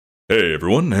Hey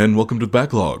everyone, and welcome to the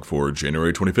Backlog for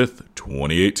January 25th,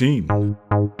 2018.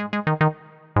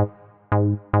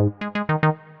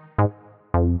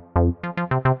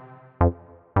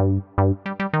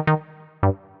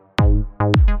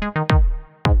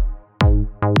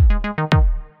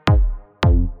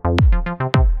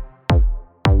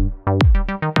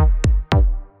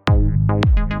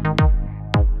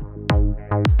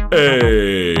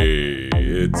 Hey,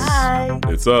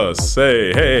 it's us.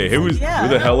 Hey, who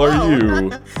the hell are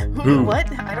you?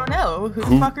 What? I don't know. Who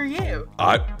the fuck are you?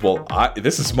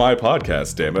 This is my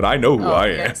podcast, damn it. I know who I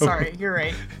am. Sorry, you're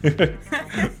right.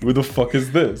 Who the fuck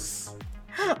is this?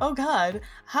 Oh god.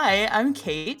 Hi, I'm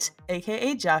Kate,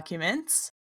 aka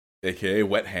Documents. AKA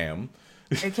Wet Ham.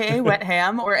 AKA Wet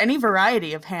Ham, or any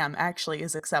variety of ham actually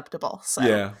is acceptable.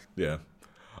 So Yeah.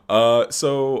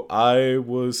 So I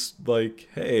was like,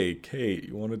 hey, Kate,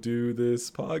 you want to do this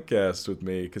podcast with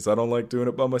me? Because I don't like doing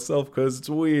it by myself because it's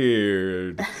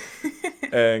weird.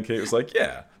 And Kate was like,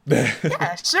 yeah.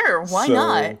 Yeah, sure. Why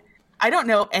not? I don't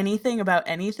know anything about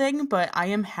anything, but I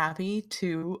am happy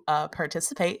to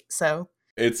participate. So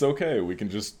it's okay. We can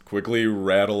just quickly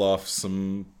rattle off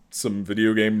some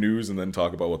video game news and then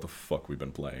talk about what the fuck we've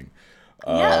been playing.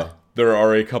 Yeah. There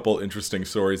are a couple interesting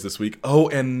stories this week. Oh,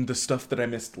 and the stuff that I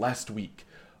missed last week.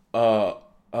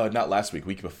 Not last week,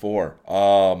 week before.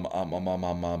 Besides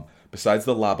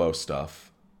the Labo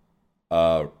stuff,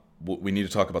 we need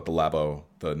to talk about the Labo,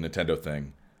 the Nintendo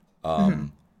thing.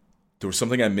 There was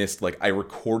something I missed. Like, I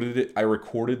recorded it. I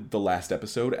recorded the last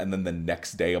episode, and then the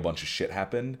next day a bunch of shit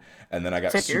happened, and then I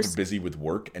got super busy with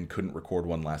work and couldn't record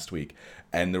one last week.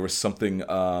 And there was something.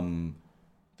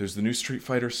 There's the new Street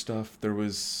Fighter stuff. There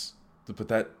was, but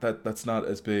that's not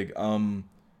as big.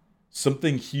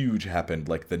 Something huge happened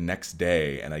like the next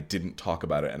day, and I didn't talk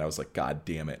about it, and I was like, God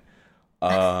damn it.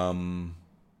 I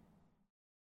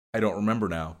don't remember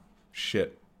now.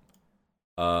 Shit.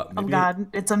 Oh god,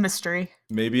 it's a mystery.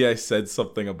 Maybe I said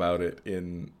something about it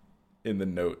in the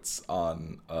notes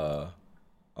on the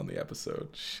episode.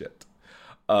 Shit.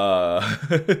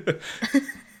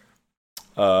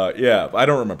 Yeah, I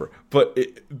don't remember. But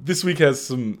this week has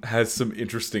some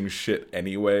interesting shit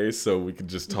anyway, so we can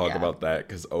just talk about that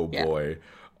because oh boy,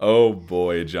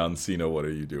 John Cena, what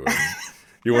are you doing?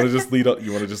 You want to just lead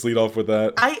off with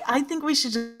that? I think we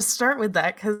should just start with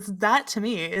that because that to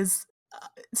me is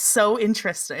so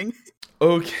interesting.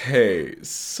 Okay,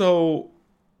 so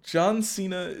John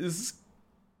Cena is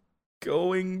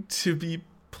going to be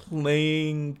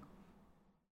playing.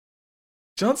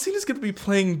 John Cena's going to be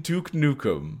playing Duke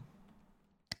Nukem.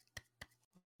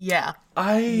 Yeah.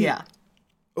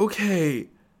 Okay,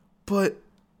 but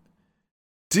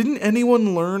didn't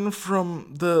anyone learn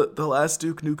from the last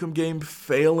Duke Nukem game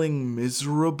failing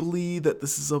miserably that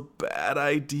this is a bad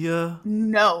idea?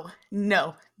 No,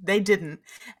 they didn't.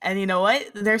 And you know what?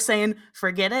 They're saying,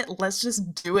 forget it, let's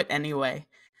just do it anyway.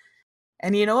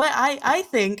 And you know what? I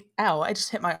think, ow, I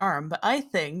just hit my arm, but I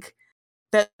think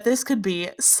that this could be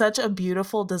such a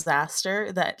beautiful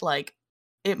disaster that, like,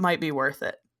 it might be worth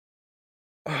it.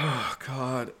 Oh,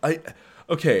 God.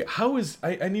 Okay,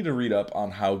 I need to read up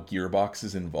on how Gearbox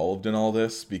is involved in all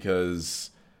this,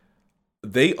 because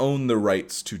they own the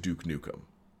rights to Duke Nukem.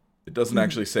 It doesn't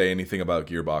actually say anything about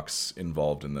Gearbox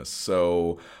involved in this,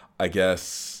 so I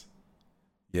guess,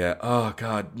 yeah. Oh,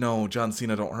 God, no, John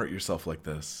Cena, don't hurt yourself like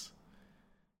this.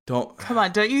 Come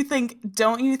on, don't you think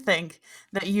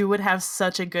that you would have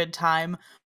such a good time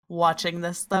watching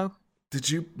this, though? Did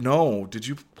you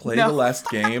play the last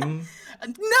game?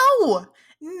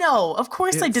 No, of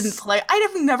course I didn't play. I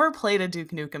have never played a Duke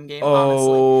Nukem game,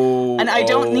 honestly. And I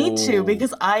don't need to,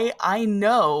 because I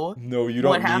know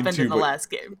what happened in the last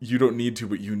game. You don't need to,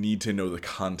 but you need to know the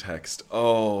context.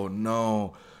 Oh,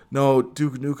 no,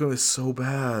 Duke Nukem is so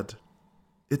bad.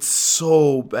 It's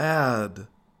so bad.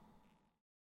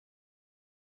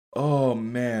 Oh,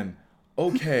 man.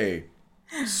 Okay.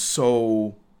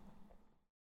 So,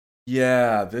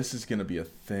 yeah, this is going to be a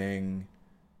thing.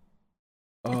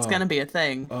 It's going to be a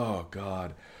thing. Oh,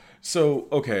 God. So,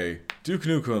 okay, Duke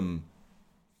Nukem,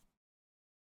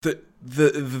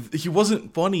 he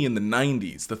wasn't funny in the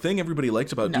 90s. The thing everybody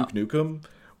liked about Duke Nukem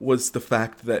was the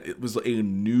fact that it was a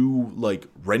new, like,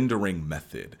 rendering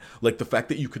method. Like, the fact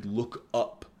that you could look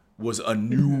up was a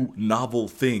new, novel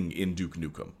thing in Duke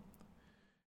Nukem.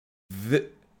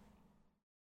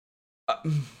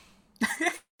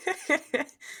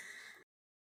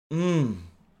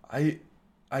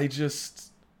 I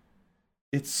just,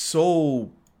 it's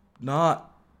so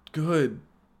not good.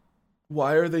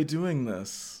 Why are they doing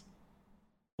this?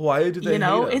 Why do they hate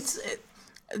us? It's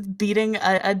beating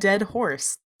a dead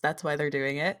horse. That's why they're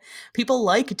doing it. People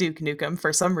like Duke Nukem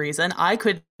for some reason. I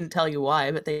couldn't tell you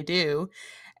why, but they do.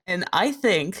 And I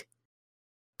think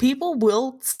people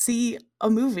will see a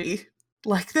movie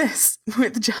like this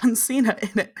with John Cena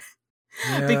in it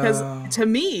because Yeah. to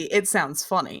me it sounds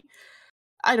funny.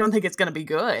 I don't think it's going to be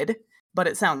good, but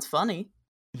it sounds funny.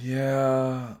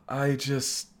 Yeah, I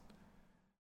just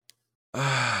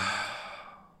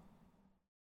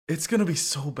it's gonna be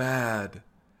so bad.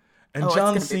 And Oh, it's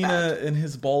John going to be bad. Cena and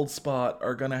his bald spot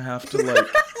are gonna have to like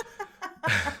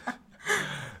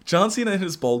John Cena and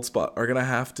his bald spot are gonna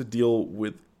have to deal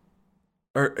with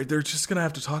or they're just gonna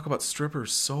have to talk about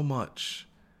strippers so much.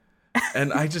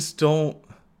 And I don't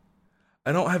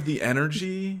have the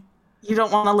energy. You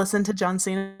don't want to listen to John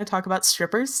Cena talk about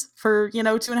strippers for,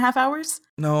 2.5 hours?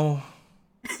 No.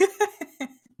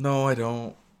 No, I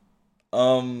don't.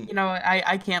 Um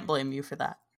I can't blame you for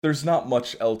that. there's not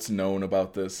much else known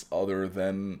about this other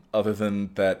than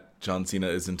that John Cena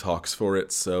is in talks for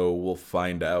it, so we'll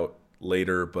find out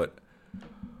later, but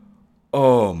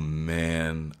oh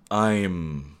man,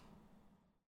 I'm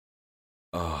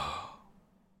oh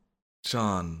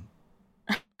John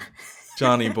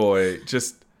Johnny boy,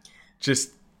 just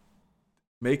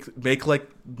make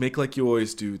like you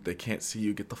always do. They can't see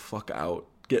you. Get the fuck out.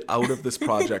 Get out of this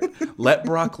project. Let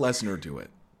Brock Lesnar do it.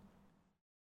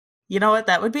 You know what?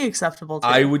 That would be acceptable too.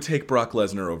 I would take Brock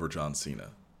Lesnar over John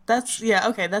Cena. Yeah,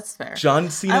 okay, that's fair. John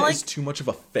Cena like, is too much of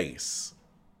a face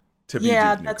to be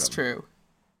yeah, Duke that's Nukem. true.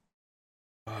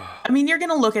 I mean, you're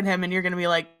gonna look at him and you're gonna be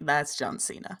like, "That's John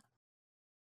Cena."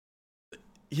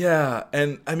 Yeah,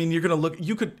 and I mean you're gonna look.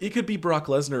 It could be Brock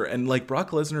Lesnar, and like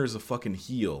Brock Lesnar is a fucking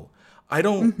heel. I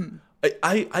don't.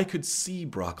 Mhm. I could see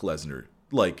Brock Lesnar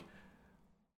like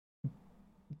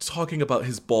talking about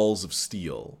his balls of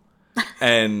steel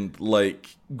and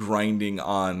like grinding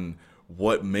on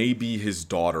what may be his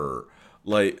daughter.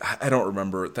 Like I don't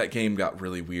remember. That game got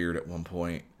really weird at one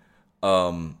point.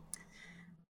 Um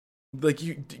like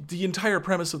the entire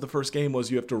premise of the first game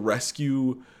was you have to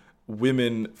rescue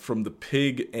women from the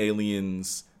pig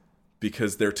aliens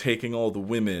because they're taking all the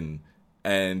women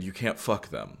and you can't fuck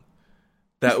them.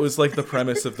 That was like the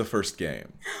premise of the first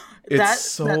game. Yeah,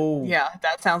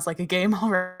 that sounds like a game, all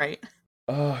right.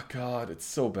 Oh god, it's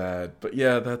so bad. But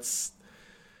yeah,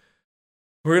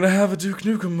 we're gonna have a Duke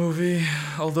Nukem movie.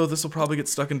 Although this will probably get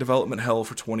stuck in development hell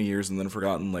for 20 years and then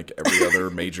forgotten like every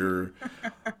other major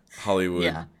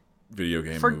Hollywood video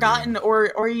game Forgotten, movie.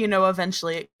 or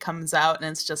eventually it comes out and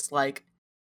it's just like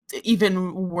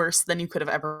even worse than you could have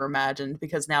ever imagined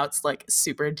because now it's like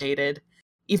super dated,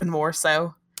 even more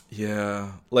so.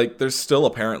 Yeah, like there's still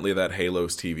apparently that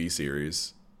Halo's TV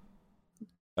series.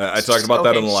 I talked about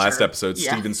that in the last sure. episode.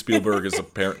 Yeah. Steven Spielberg is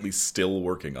apparently still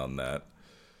working on that.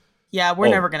 Yeah, we're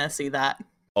never gonna see that.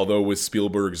 Although with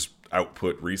Spielberg's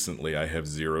output recently, I have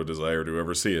zero desire to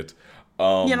ever see it.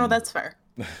 That's fair.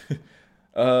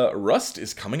 Rust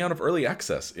is coming out of early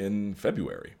access in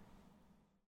February.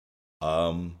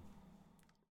 That,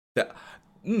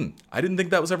 I didn't think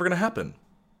that was ever going to happen.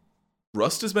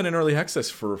 Rust has been in early access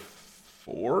for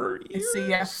 4 years?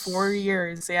 Yeah, 4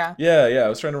 years, yeah. Yeah, I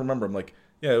was trying to remember. I'm like,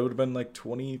 yeah, it would have been like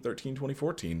 2013,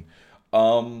 2014.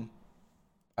 I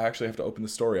actually have to open the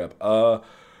story up.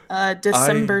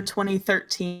 December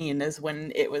 2013 is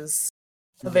when it was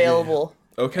available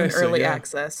in early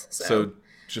access. So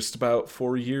just about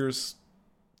 4 years.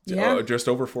 Yeah. Just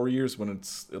over 4 years when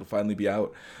it'll finally be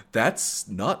out. That's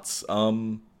nuts.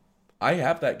 I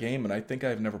have that game and I think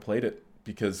I've never played it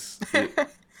because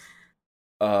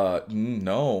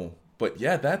no. But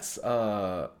yeah, that's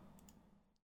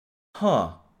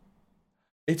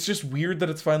It's just weird that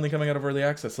it's finally coming out of early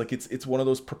access. Like it's one of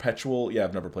those perpetual. Yeah,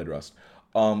 I've never played Rust.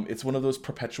 It's one of those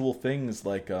perpetual things.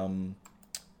 Like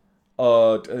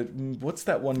what's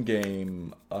that one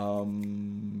game?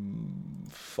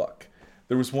 Fuck.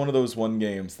 There was one of those one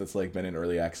games that's like been in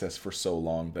early access for so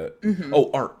long that. Mm-hmm.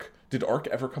 Oh, Ark. Did Ark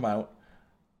ever come out?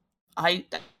 I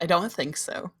don't think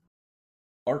so.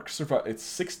 Ark survived. It's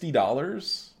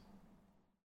 $60.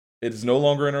 It is no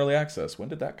longer in early access. When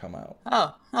did that come out?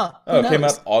 Oh, it came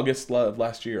out August of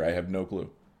last year. I have no clue.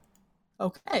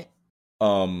 Okay.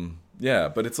 Yeah,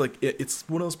 but it's like it's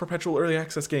one of those perpetual early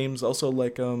access games. Also,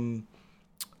 like fucking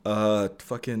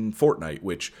Fortnite.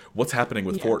 Which what's happening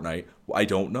with Fortnite? I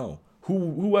don't know.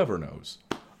 Whoever knows.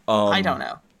 I don't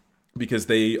know because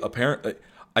they apparently.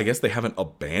 I guess they haven't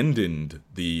abandoned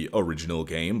the original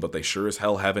game, but they sure as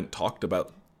hell haven't talked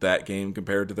about that game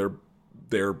compared to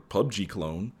their PUBG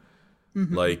clone.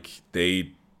 Mm-hmm. Like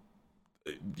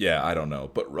I don't know.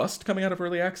 But Rust coming out of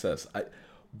early access,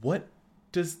 what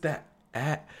does that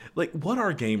like? What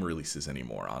are game releases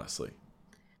anymore? Honestly,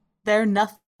 they're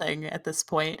nothing thing at this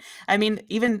point. I mean,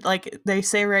 even like they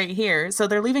say right here, so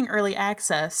they're leaving early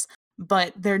access,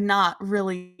 but they're not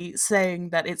really saying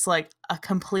that it's like a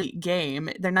complete game.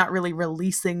 They're not really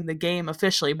releasing the game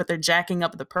officially, but they're jacking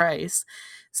up the price.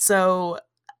 So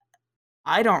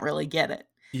I don't really get it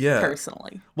Yeah.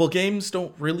 personally. Well, games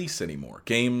don't release anymore.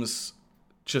 Games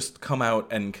just come out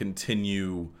and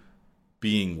continue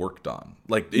being worked on.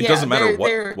 Like it Yeah, doesn't matter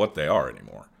they're what they are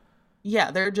anymore.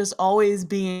 yeah, they're just always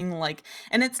being like,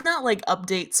 and it's not like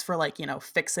updates for like,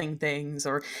 fixing things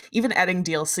or even adding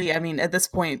DLC. I mean, at this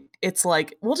point, it's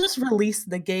like, we'll just release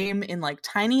the game in like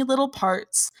tiny little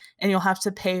parts and you'll have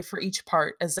to pay for each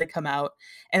part as they come out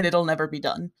and it'll never be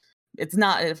done. It's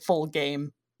not a full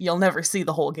game. You'll never see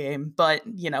the whole game, but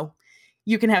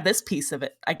you can have this piece of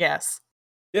it, I guess.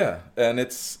 Yeah, and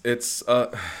it's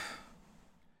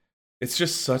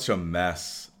just such a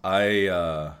mess.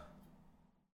 I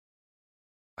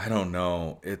don't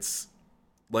know. It's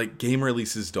like game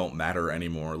releases don't matter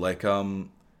anymore. Like well,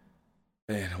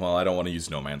 I don't want to use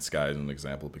No Man's Sky as an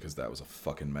example because that was a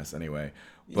fucking mess anyway.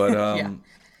 But Yeah.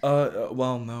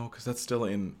 well, no, because that's still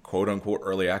in quote unquote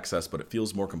early access, but it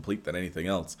feels more complete than anything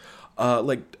else.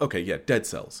 Like okay, yeah, Dead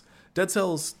Cells. Dead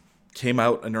Cells came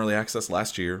out in early access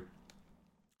last year.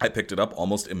 I picked it up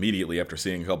almost immediately after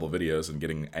seeing a couple of videos and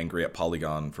getting angry at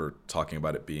Polygon for talking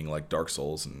about it being like Dark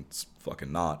Souls, and it's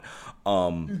fucking not.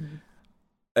 Mhm.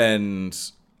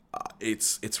 And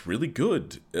it's really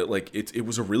good. It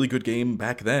was a really good game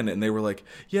back then, and they were like,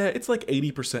 yeah, it's like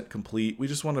 80% complete. We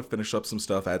just want to finish up some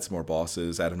stuff, add some more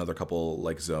bosses, add another couple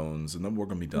like zones, and then we're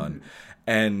gonna be done. Mhm.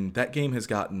 And that game has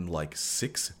gotten like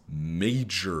 6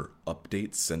 major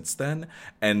updates since then,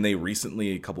 and they recently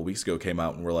a couple weeks ago came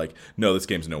out and were like, no, this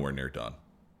game's nowhere near done.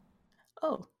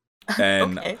 Oh,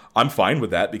 And okay. I'm fine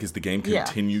with that because the game Yeah.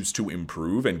 continues to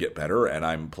improve and get better, and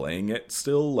I'm playing it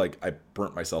still. Like, I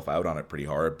burnt myself out on it pretty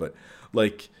hard, but,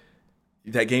 like,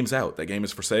 that game's out. That game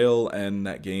is for sale, and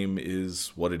that game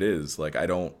is what it is. Like,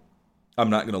 I'm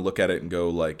not going to look at it and go,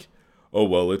 like, oh,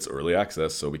 well, it's early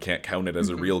access, so we can't count it as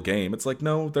a Mhm. real game. It's like,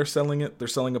 no, they're selling it. They're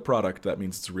selling a product. That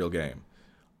means it's a real game.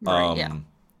 Right, yeah. Um,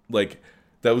 like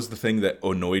that was the thing that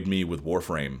annoyed me with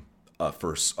Warframe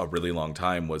for a really long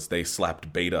time was they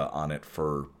slapped beta on it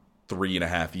for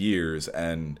 3.5 years,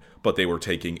 and but they were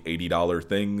taking $80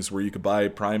 things where you could buy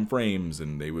prime frames,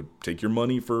 and they would take your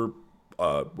money for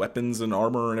weapons and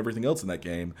armor and everything else in that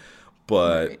game.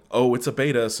 But Right. oh, it's a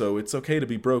beta, so it's okay to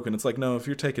be broken. It's like, no, if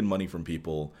you're taking money from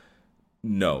people,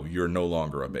 no, you're no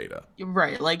longer a beta.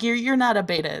 Right. Like you're not a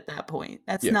beta at that point.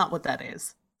 That's Yeah, not what that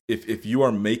is. if you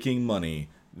are making money,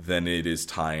 then it is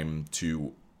time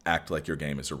to act like your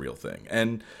game is a real thing.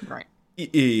 And Right.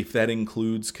 if that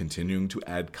includes continuing to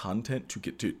add content to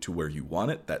get to where you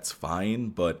want it, that's fine.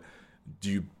 But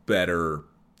you better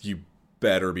you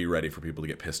better be ready for people to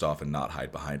get pissed off and not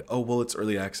hide behind, oh well, it's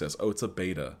early access, oh it's a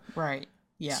beta. Right.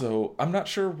 Yeah. So I'm not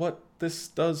sure what this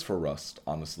does for Rust,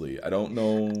 honestly. I don't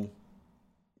know.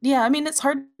 Yeah, I mean it's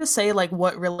hard to say like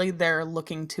what really they're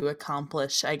looking to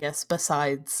accomplish, I guess,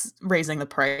 besides raising the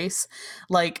price.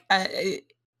 Like I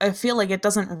feel like it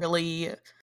doesn't really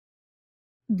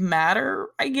matter,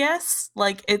 I guess.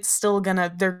 Like it's still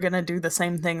they're gonna do the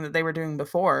same thing that they were doing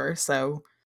before, so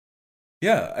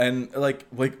Yeah, and like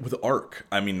with Ark,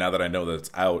 I mean, now that I know that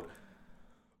it's out,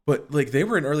 but like they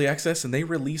were in early access and they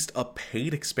released a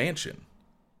paid expansion.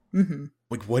 mhm.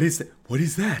 Like, what is that? What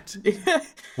is that?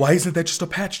 Why isn't that just a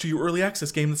patch to your early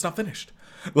access game that's not finished?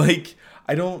 Like,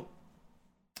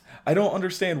 I don't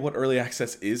understand what early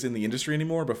access is in the industry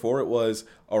anymore. Before it was,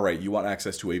 all right, you want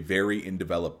access to a very in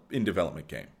development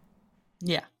game.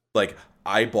 Yeah. Like,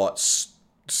 I bought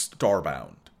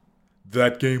Starbound.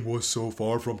 That game was so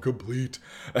far from complete.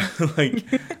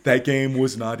 Like, that game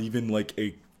was not even like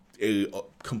a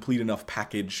complete enough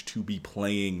package to be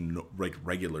playing like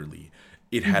regularly.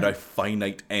 It had a Mhm.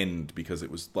 finite end because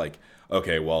it was like,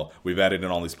 okay, well, we've added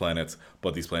in all these planets,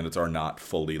 but these planets are not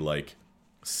fully like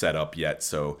set up yet,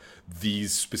 so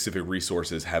these specific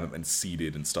resources haven't been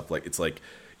seeded and stuff. Like, it's like,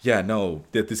 yeah, no,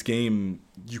 that this game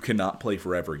you cannot play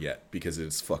forever yet because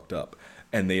it's fucked up.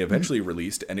 And they eventually Mhm.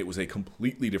 released, and it was a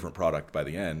completely different product by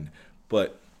the end.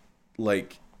 But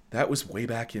like that was way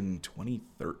back in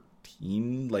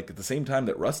 2013, like at the same time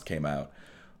that Rust came out.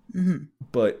 Mhm.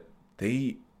 But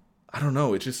they, I don't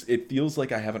know, it feels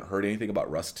like I haven't heard anything about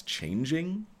Rust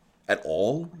changing at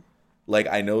all. Like,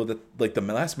 I know that like the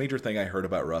last major thing I heard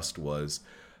about Rust was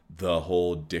the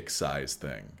whole dick size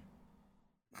thing.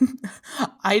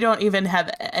 I don't even have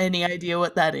any idea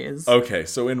what that is. Okay,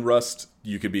 so in Rust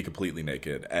you could be completely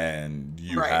naked, and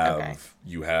Right, okay.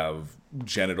 you have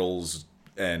genitals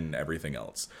and everything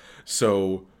else.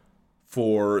 So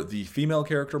For the female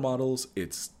character models,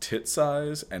 it's tit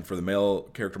size, and for the male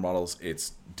character models,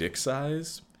 it's dick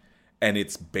size. And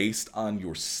it's based on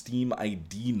your Steam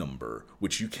ID number,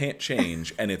 which you can't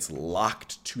change, and it's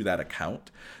locked to that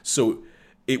account. So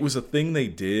it was a thing they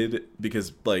did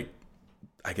because, like,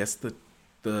 I guess the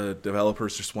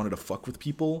developers just wanted to fuck with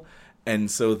people,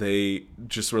 and so they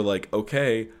just were like,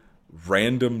 okay,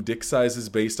 random dick sizes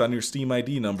based on your Steam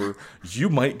ID number, you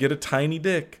might get a tiny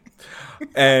dick.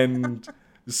 And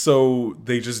so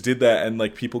they just did that, and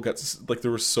like people got like, there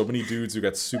were so many dudes who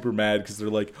got super mad because they're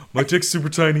like, my dick's super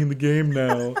tiny in the game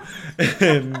now.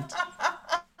 And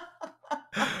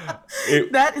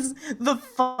that is the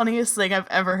funniest thing I've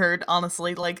ever heard,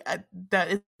 honestly. Like, that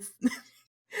is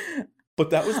but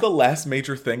that was the last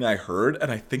major thing I heard,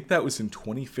 and I think that was in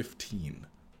 2015.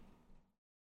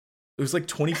 It was like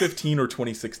 2015 or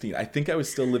 2016. I think I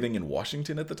was still living in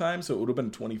Washington at the time, so it would have been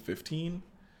 2015.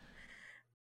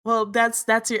 Well, that's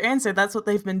your answer. That's what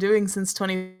they've been doing since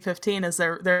 2015. Is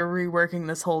they're reworking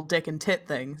this whole dick and tit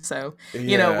thing. So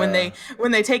you know, when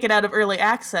they take it out of early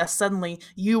access, suddenly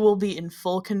you will be in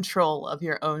full control of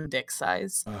your own dick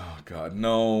size. Oh God,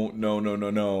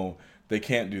 no! They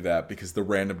can't do that because the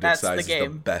random dick size is the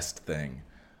best thing.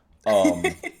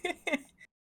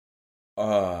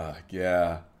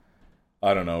 Yeah.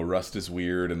 I don't know, Rust is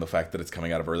weird, and the fact that it's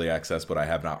coming out of early access, but I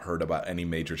have not heard about any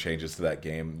major changes to that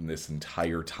game this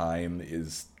entire time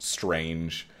is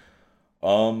strange.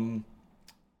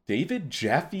 David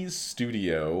Jaffe's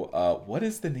studio, what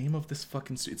is the name of this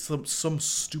fucking studio? It's some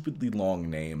stupidly long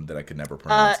name that I could never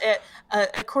pronounce.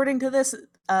 According to this,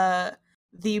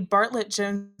 the Bartlett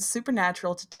Jones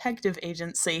Supernatural Detective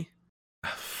Agency.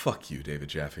 Fuck you, David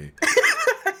Jaffe.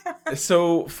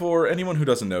 So, for anyone who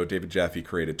doesn't know, David Jaffe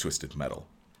created Twisted Metal.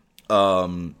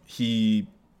 He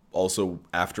also,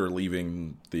 after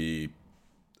leaving the,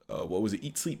 what was it,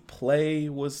 Eat, Sleep, Play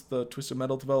was the Twisted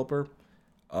Metal developer.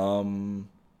 I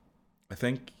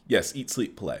think, yes, Eat,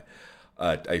 Sleep, Play.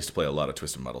 I used to play a lot of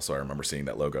Twisted Metal, so I remember seeing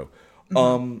that logo.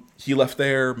 Mm-hmm. He left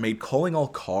there, made Calling All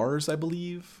Cars, I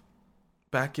believe,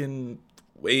 back in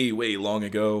way, way long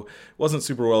ago. Wasn't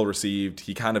super well received.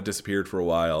 He kind of disappeared for a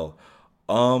while.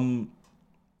 And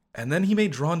then he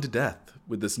made Drawn to Death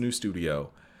with this new studio.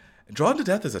 And Drawn to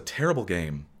Death is a terrible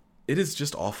game. It is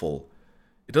just awful.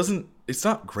 It's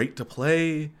not great to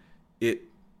play. It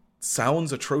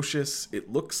sounds atrocious. It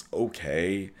looks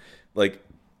okay. Like,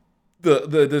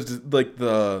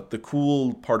 the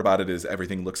cool part about it is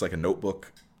everything looks like a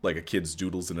notebook, like a kid's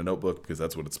doodles in a notebook, because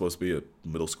that's what it's supposed to be, a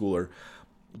middle schooler.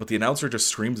 But the announcer just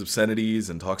screams obscenities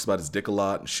and talks about his dick a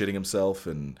lot and shitting himself,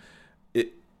 and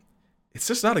it's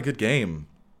just not a good game.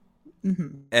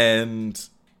 Mm-hmm. And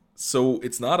so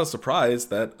it's not a surprise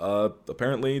that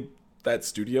apparently that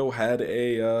studio had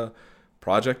a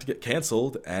project to get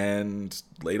canceled and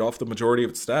laid off the majority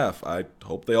of its staff. I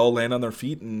hope they all land on their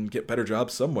feet and get better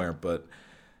jobs somewhere, but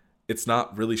it's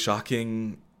not really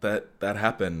shocking that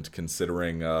happened,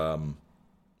 considering the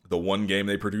one game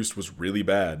they produced was really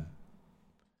bad.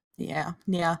 Yeah.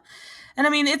 And I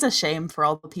mean, it's a shame for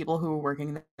all the people who are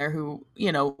working there who,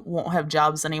 you know, won't have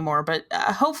jobs anymore, but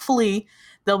hopefully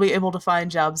they'll be able to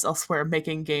find jobs elsewhere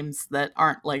making games that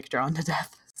aren't like Drawn to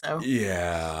Death. So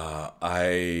yeah.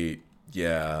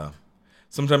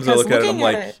 Sometimes I look at it and I'm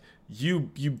like,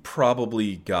 you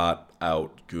probably got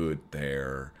out good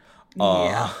there.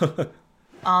 Yeah.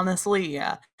 Honestly,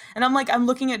 yeah. And I'm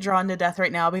looking at Drawn to Death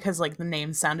right now because like the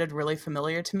name sounded really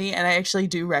familiar to me, and I actually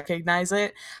do recognize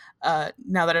it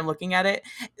now that I'm looking at it.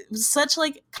 It was such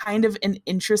like kind of an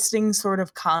interesting sort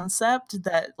of concept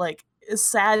that like is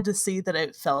sad to see that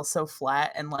it fell so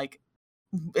flat and like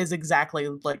is exactly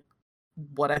like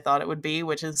what I thought it would be,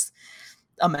 which is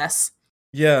a mess.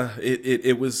 Yeah,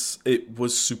 it was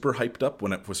super hyped up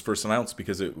when it was first announced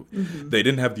because they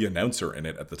didn't have the announcer in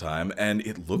it at the time, and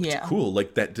it looked cool.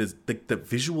 Like the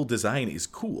visual design is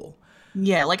cool.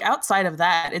 Yeah, like outside of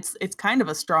that, it's kind of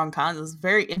a strong concept. It's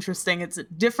very interesting. It's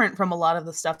different from a lot of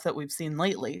the stuff that we've seen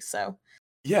lately. So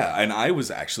yeah, and I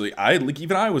was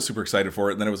super excited for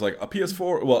it, and then it was like a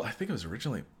PS4. Well, I think it was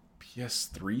originally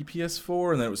PS3,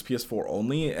 PS4, and then it was PS4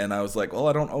 only, and I was like, well,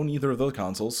 I don't own either of those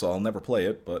consoles, so I'll never play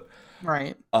it. But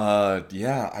right.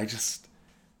 Yeah,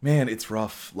 man, it's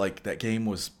rough. Like, that game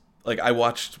was, like, I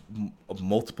watched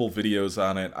multiple videos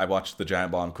on it. I watched the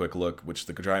Giant Bomb Quick Look, which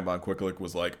the Giant Bomb Quick Look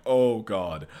was like, oh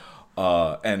god.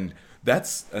 And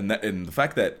the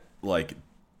fact that, like,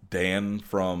 Dan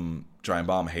from Giant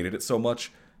Bomb hated it so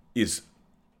much is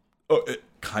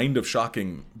kind of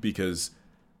shocking, because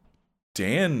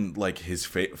Dan, like,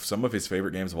 some of his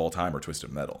favorite games of all time are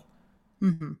Twisted Metal.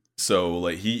 Hmm. So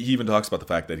like he even talks about the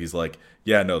fact that he's like,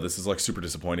 yeah, no, this is like super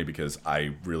disappointing because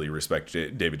I really respect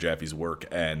David Jaffe's work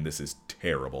and this is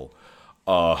terrible.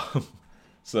 Uh,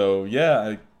 so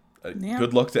yeah, Yeah.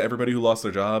 good luck to everybody who lost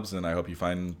their jobs, and I hope you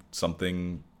find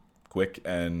something quick.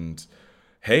 And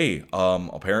hey,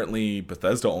 apparently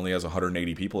Bethesda only has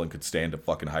 180 people and could stand to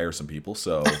fucking hire some people.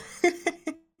 So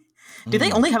Do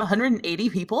they only have 180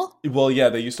 people? well, yeah,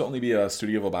 they used to only be a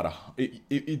studio of about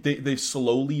they've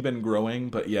slowly been growing,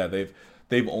 but yeah,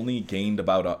 they've only gained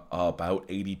about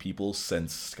 80 people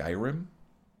since Skyrim.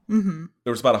 Hmm.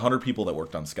 There was about 100 people that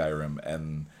worked on Skyrim,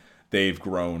 and they've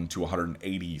grown to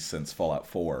 180 since Fallout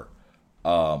 4.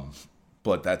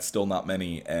 But that's still not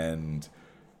many, and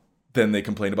then they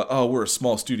complain about, oh, we're a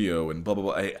small studio and blah blah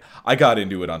blah. I got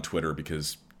into it on Twitter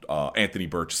because Anthony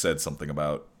Birch said something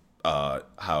about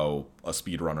how a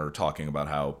speedrunner talking about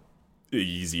how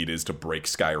easy it is to break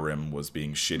Skyrim was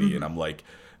being shitty, and I'm like,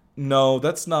 no,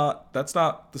 that's not the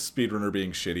speedrunner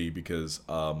being shitty, because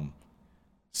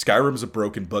Skyrim's a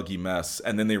broken, buggy mess,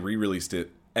 and then they re-released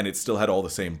it, and it still had all the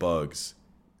same bugs.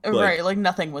 Right, like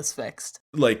nothing was fixed.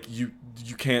 Like you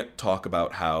can't talk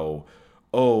about how,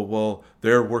 oh well,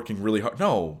 they're working really hard.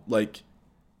 No, like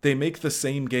they make the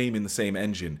same game in the same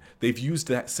engine. They've used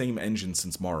that same engine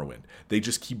since Morrowind. They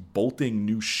just keep bolting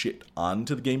new shit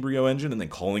onto the Gamebryo engine and then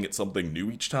calling it something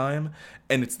new each time.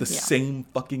 And it's the Yeah. same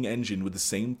fucking engine with the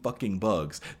same fucking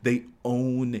bugs. They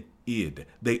own id.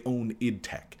 They own id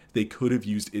Tech. They could have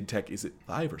used id Tech. Is it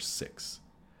 5 or 6?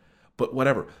 But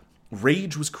whatever.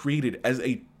 Rage was created as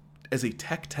a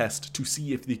tech test to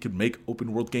see if they could make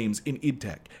open world games in id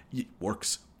Tech. It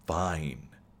works fine.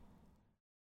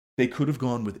 They could have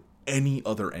gone with any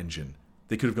other engine.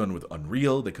 They could have gone with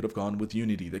Unreal. They could have gone with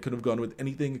Unity. They could have gone with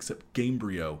anything except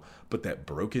Gamebryo. But that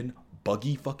broken,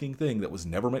 buggy fucking thing that was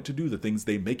never meant to do the things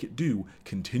they make it do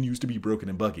continues to be broken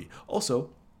and buggy.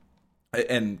 Also,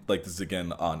 and like this is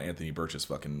again on Anthony Birch's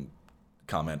fucking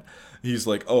comment. He's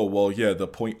like, oh, well, yeah, the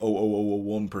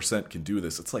 0.00001% can do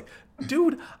this. It's like,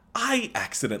 dude, I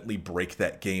accidentally break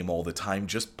that game all the time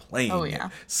just playing Oh it. yeah.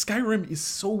 Skyrim is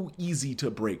so easy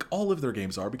to break. All of their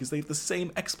games are, because they have the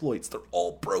same exploits. They're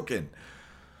all broken.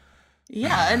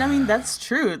 Yeah, and I mean that's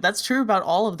true. That's true about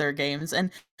all of their games.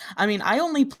 And I mean, I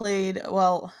only played,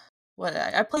 well, what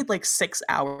I played like 6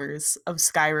 hours of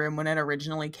Skyrim when it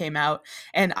originally came out,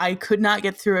 and I could not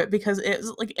get through it because it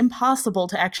was like impossible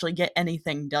to actually get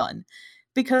anything done,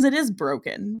 because it is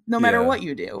broken no matter Yeah. what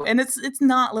you do. And it's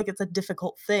not like it's a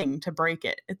difficult thing to break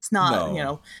it. It's not,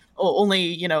 No.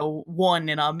 only, 1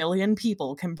 in a million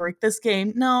people can break this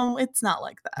game. No, it's not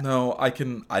like that. No, I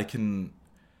can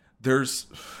there's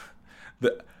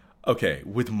the okay,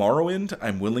 with Morrowind,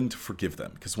 I'm willing to forgive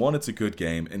them because one, it's a good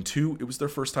game, and two, it was their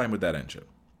first time with that engine.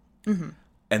 Mhm.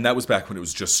 And that was back when it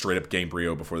was just straight up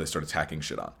Gamebryo before they started tacking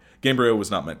shit on. Gamebryo was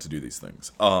not meant to do these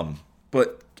things.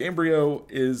 But Gamebryo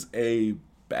is a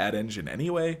bad engine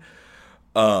anyway.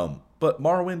 But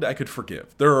Morrowind I could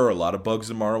forgive. There are a lot of bugs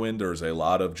in Morrowind. There's a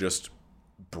lot of just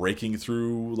breaking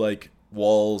through like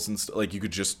walls and stuff. Like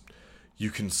you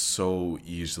can so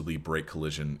easily break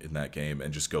collision in that game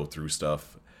and just go through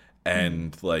stuff.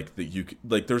 And like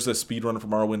there's a speedrun for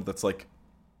Morrowind that's like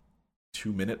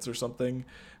 2 minutes or something,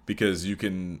 because you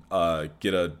can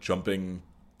get a jumping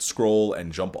scroll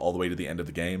and jump all the way to the end of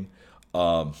the game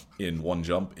in one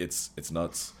jump. It's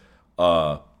nuts.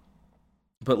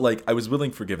 But like I was willing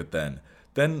to forgive it then.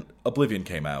 Then Oblivion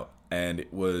came out and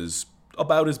it was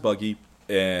about as buggy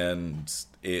and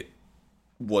it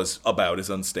was about as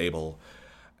unstable.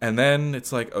 And then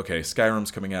it's like, okay, Skyrim's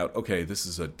coming out. Okay, this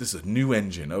is a new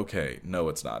engine. Okay, no,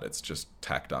 it's not. It's just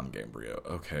tacked on Gamebryo.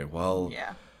 Okay, well,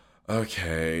 Yeah.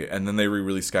 okay. And then they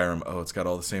re-release Skyrim. Oh, it's got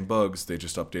all the same bugs. They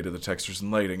just updated the textures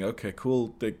and lighting. Okay,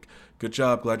 cool. Good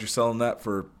job. Glad you're selling that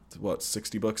for what,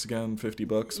 $60 again,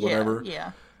 $50, whatever.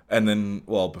 Yeah. And then,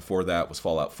 well, before that was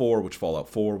Fallout 4, which Fallout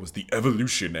 4 was the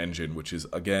Evolution engine, which is,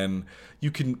 again,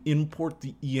 you can import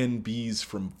the ENBs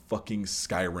from fucking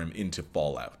Skyrim into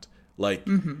Fallout. Like,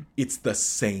 it's the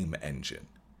same engine.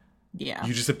 Yeah.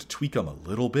 You just have to tweak them a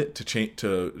little bit to change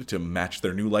to match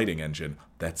their new lighting engine.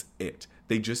 That's it.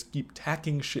 They just keep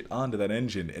tacking shit onto that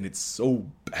engine, and it's so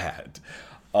bad.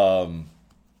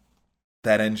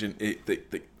 That engine,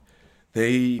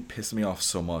 they piss me off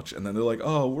so much. And then they're like,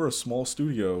 "Oh, we're a small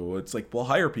studio." It's like, well,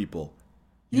 hire people.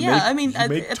 I mean, You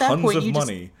make at that tons point, of you just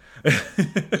money.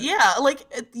 yeah, like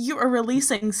you are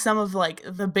releasing some of like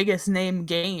the biggest name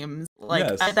games. Like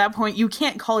Yes. at that point, you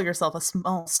can't call yourself a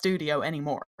small studio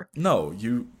anymore. No,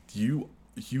 you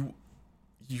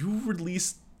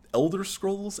release Elder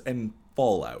Scrolls and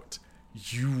Fallout.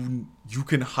 you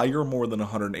can hire more than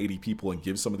 180 people and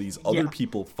give some of these other Yeah.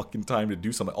 people fucking time to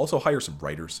do something. Also hire some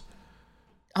writers.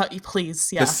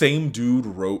 Please, The yeah. same dude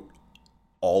wrote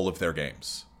all of their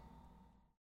games.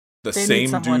 The They need same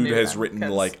someone dude new has then, written,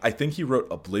 because like, I think he wrote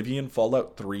Oblivion,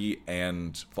 Fallout 3,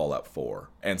 and Fallout 4,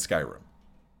 and Skyrim.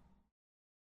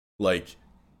 Like,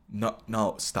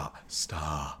 no, stop.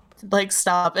 like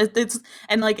stop. It's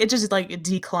and like it just like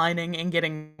declining and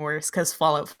getting worse because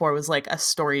Fallout 4 was like a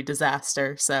story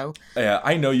disaster. So Yeah,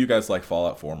 I know you guys like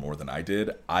Fallout 4 more than I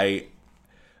did.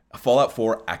 Fallout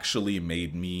 4 actually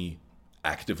made me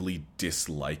actively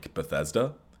dislike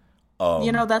Bethesda.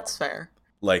 that's fair.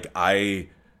 Like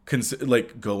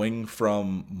like going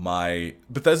from my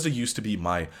Bethesda used to be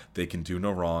my they can do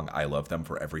no wrong, I love them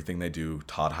for everything they do,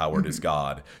 Todd Howard is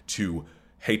God, to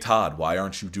hey Todd, why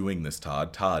aren't you doing this,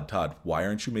 Todd, why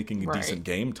aren't you making a decent Right.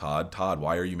 game, Todd,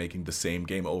 why are you making the same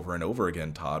game over and over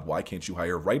again, Todd, why can't you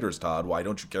hire writers, Todd, why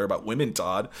don't you care about women,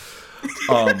 Todd?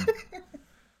 um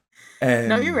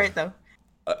No, you're and right though.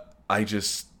 I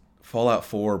just Fallout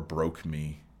 4 broke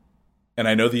me, and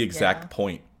I know the Yeah. exact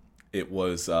point. It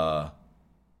was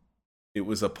it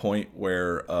was a point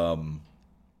where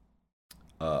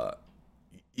uh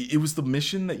it was the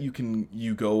mission that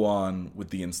you go on with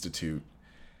the Institute,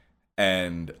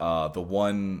 and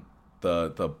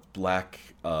the black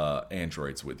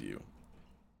androids with you,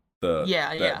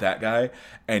 Yeah, yeah. that guy,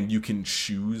 and you can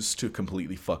choose to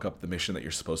completely fuck up the mission that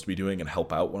you're supposed to be doing and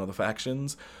help out one of the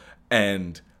factions.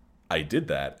 And I did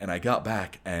that, and I got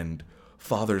back, and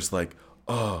Father's like,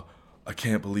 "Oh, I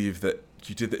can't believe that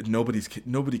you did that.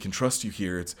 Nobody can trust you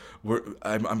here.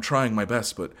 I'm trying my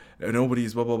best, but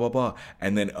nobody's blah blah blah blah."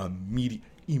 And then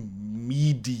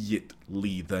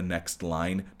immediately the next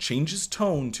line changes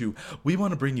tone to, "We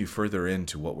want to bring you further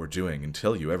into what we're doing and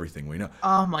tell you everything we know."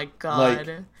 Oh my Like,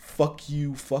 god. fuck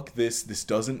you, fuck this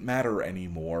doesn't matter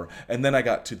anymore. And then I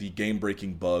got to the game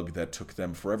breaking bug that took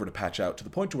them forever to patch out, to the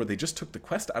point to where they just took the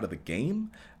quest out of the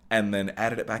game and then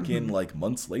added it back in like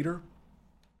months later.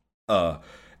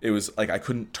 It was like I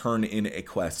couldn't turn in a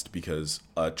quest because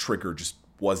a trigger just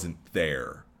wasn't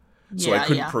there. So I Yeah,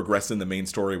 couldn't yeah. progress in the main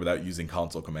story without using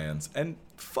console commands. And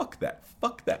fuck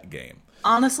that game.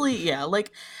 Honestly, yeah,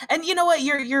 like, and you know what?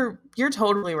 You're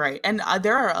totally right. And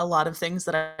there are a lot of things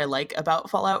that I like about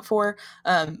Fallout 4,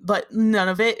 but none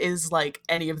of it is like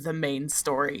any of the main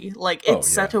story. Like, Oh it's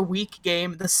yeah. such a weak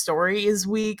game. The story is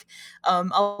weak. A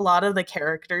lot of the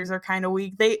characters are kind of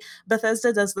weak.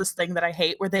 Bethesda does this thing that I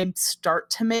hate, where they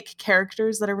start to make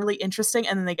characters that are really interesting,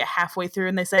 and then they get halfway through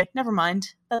and they say, "Never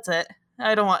mind, that's it.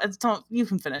 I don't want. It's don't. You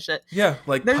can finish it." Yeah,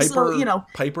 like There's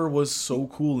Piper was so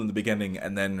cool in the beginning,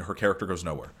 and then her character goes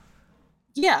nowhere.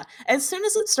 Yeah, as soon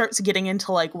as it starts getting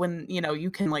into like when, you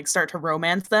can like start to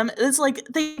romance them, it's like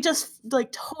they just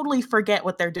like totally forget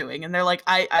what they're doing and they're like,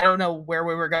 I don't know where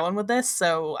we were going with this,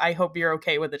 so I hope you're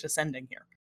okay with it just ending here.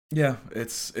 Yeah,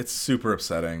 it's super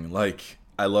upsetting. Like,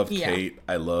 I love Yeah. Kate,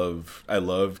 I love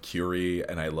Curie,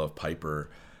 and I love Piper,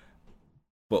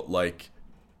 but like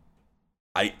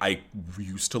I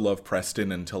used to love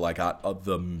Preston until I got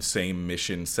the same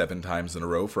mission 7 times in a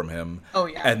row from him, Oh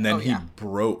yeah. and then Oh he yeah.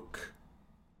 broke.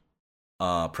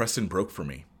 Preston broke for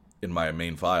me in my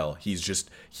main file. He's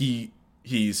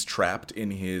trapped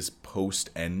in his post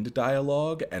end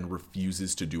dialogue and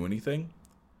refuses to do anything.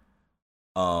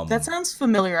 That sounds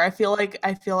familiar. I feel like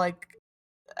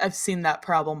I've seen that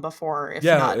problem before. If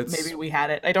Yeah, not, maybe we had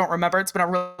it. I don't remember. It's been a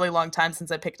really long time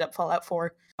since I picked up Fallout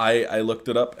 4. I looked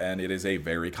it up, and it is a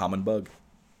very common bug,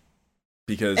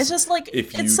 It's because just like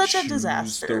if it's you such a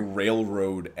choose the disaster.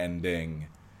 railroad ending,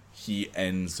 he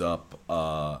ends up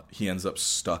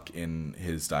stuck in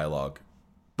his dialogue.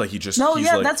 Like, No, he's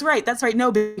yeah, like, that's right. That's right.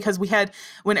 No, because we had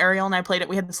when Ariel and I played it,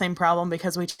 we had the same problem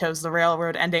because we chose the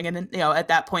railroad ending, and then, at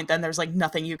that point, then there's like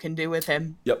nothing you can do with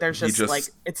him. yep, There's just like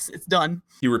it's done.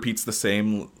 he repeats the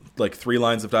same like 3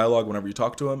 lines of dialogue whenever you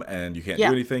talk to him, and you can't do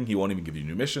Yeah, anything. He won't even give you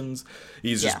new missions.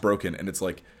 He's just yeah, broken, and it's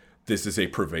like, this is a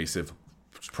pervasive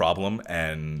problem,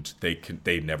 and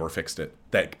they never fixed it.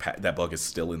 That bug is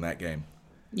still in that game.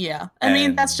 yeah. I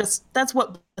mean, And that's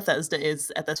what Bethesda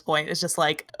is at this point. It's just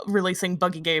like releasing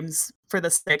buggy games for the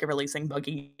sake of releasing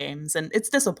buggy games, and it's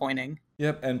disappointing.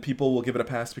 yep, and people will give it a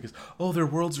pass because, oh, their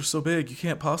worlds are so big, you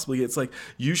can't possibly. It's like,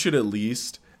 you should at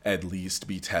least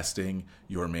be testing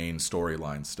your main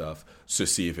storyline stuff to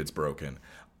see if it's broken.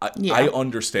 I Yeah.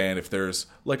 understand if there's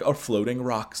like a floating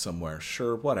rock somewhere,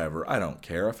 sure, whatever. I don't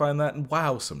care. I find that in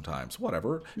WoW sometimes,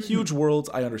 whatever. Mhm. Huge worlds,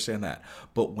 I understand that.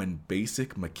 But when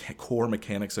basic core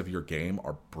mechanics of your game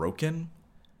are broken,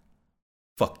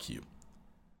 fuck you.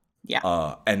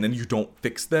 Yeah. And then you don't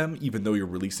fix them, even though you're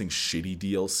releasing shitty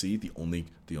DLC. The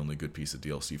only good piece of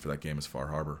DLC for that game is Far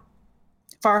Harbor.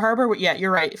 Far Harbor, yeah,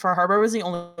 you're right. Far Harbor was the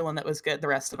only one that was good. The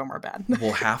rest of them were bad.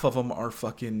 Well, half of them are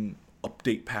fucking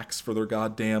update packs for their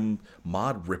goddamn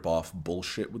mod ripoff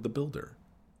bullshit with the builder.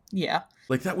 Yeah.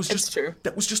 Like that was It's just true.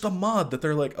 that was just a mod that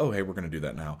they're like, oh hey, we're gonna do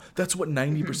that now. That's what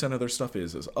 90% of their stuff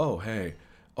is oh hey,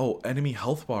 oh enemy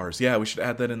health bars. Yeah, we should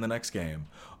add that in the next game.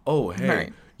 Oh hey,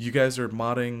 Right. you guys are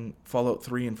modding Fallout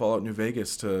 3 and Fallout New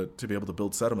Vegas to be able to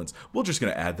build settlements. We're just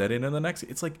gonna add that in the next.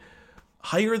 It's like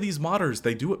hire these modders.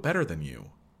 They do it better than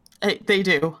you. They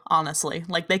do, honestly.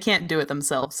 Like, they can't do it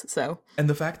themselves, so. And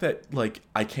the fact that like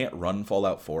I can't run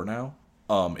Fallout 4 now,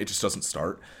 it just doesn't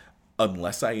start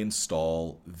unless I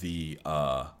install the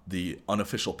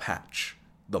unofficial patch,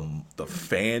 the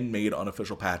fan made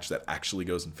unofficial patch that actually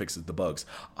goes and fixes the bugs.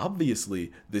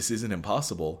 Obviously, this isn't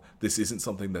impossible. This isn't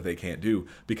something that they can't do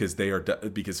because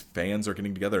because fans are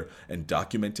getting together and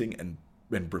documenting and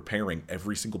repairing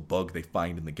every single bug they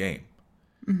find in the game.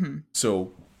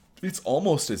 So it's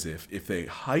almost as if they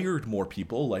hired more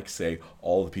people, like say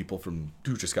all the people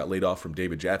who just got laid off from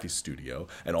David Jaffe's studio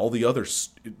and all the other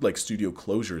like studio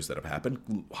closures that have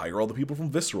happened, hire all the people from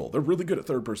Visceral. They're really good at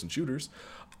third-person shooters,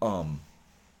 and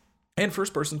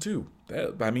first-person too.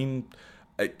 I mean,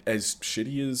 as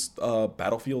shitty as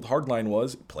Battlefield Hardline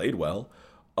was, it played well.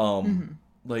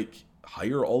 Like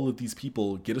hire all of these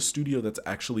people, get a studio that's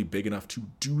actually big enough to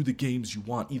do the games you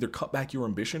want. Either cut back your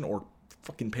ambition or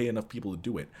fucking pay enough people to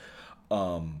do it.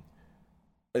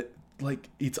 Like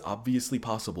it's obviously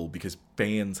possible because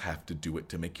fans have to do it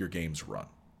to make your games run.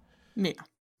 Yeah.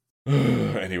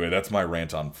 Anyway, that's my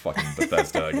rant on fucking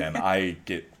Bethesda again.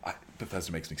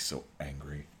 Bethesda makes me so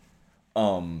angry.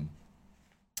 Labo.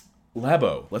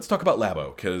 Let's talk about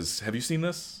Labo, because have you seen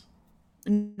this?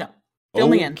 No. Fill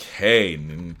me in. Okay,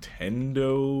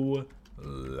 Nintendo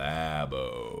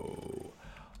Labo.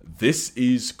 This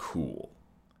is cool.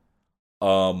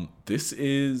 This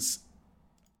is,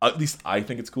 at least I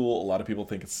think it's cool. A lot of people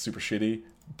think it's super shitty,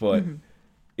 but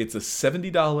it's a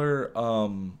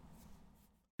 $70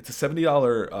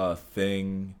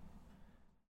 thing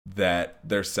that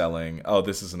they're selling. Oh,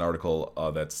 this is an article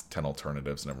that's 10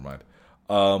 alternatives, never mind.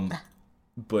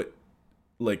 But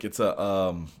like it's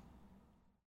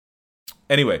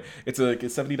anyway, it's a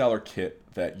 $70 kit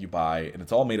that you buy, and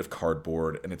it's all made of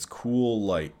cardboard, and it's cool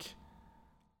like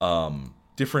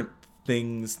different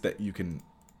things that you can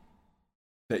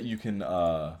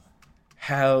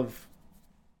have,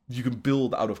 you can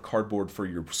build out of cardboard for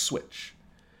your Switch.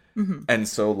 And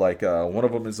so like one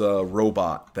of them is a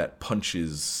robot that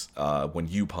punches when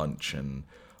you punch, and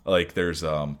like there's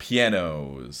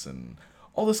pianos and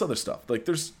all this other stuff. Like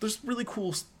there's really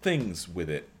cool things with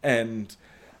it. And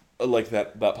like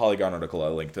that Polygon article I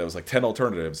linked, that was like 10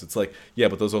 alternatives. It's like, yeah,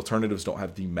 but those alternatives don't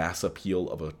have the mass appeal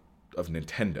of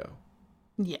Nintendo.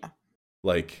 Yeah.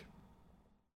 Like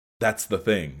that's the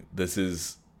thing. This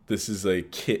is a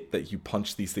kit that you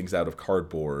punch these things out of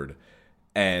cardboard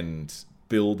and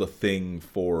build a thing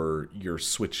for your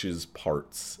Switch's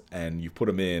parts, and you put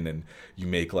them in, and you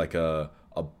make like a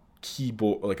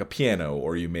keyboard, like a piano,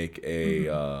 or you make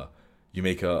a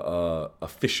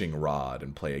fishing rod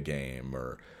and play a game,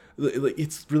 or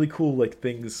it's really cool, like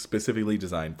things specifically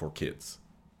designed for kids.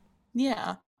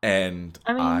 Yeah. And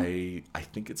I mean, I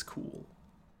think it's cool.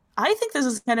 I think this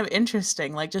is kind of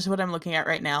interesting, like just what I'm looking at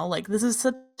right now. Like this is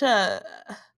such a,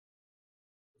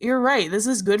 you're right, this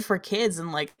is good for kids,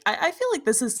 and like I feel like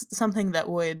this is something that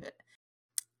would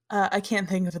I can't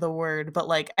think of the word, but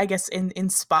like I guess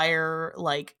inspire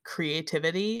like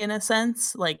creativity in a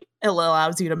sense. Like it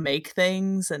allows you to make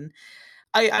things, and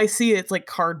I see it's like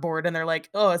cardboard, and they're like,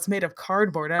 oh, it's made of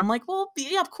cardboard, and I'm like, well,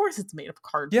 yeah, of course it's made of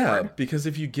Yeah, cardboard. because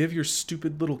if you give your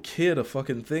stupid little kid a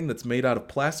fucking thing that's made out of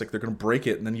plastic, they're gonna break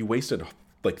it, and then you wasted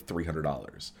like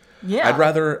 $300. Yeah. I'd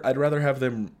rather have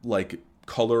them like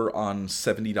color on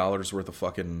 $70 worth of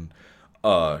fucking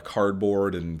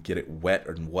cardboard and get it wet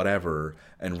and whatever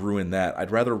and ruin that.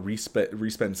 I'd rather respend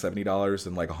 $70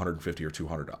 than like $150 or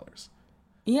 $200.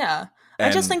 Yeah. I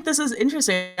just think this is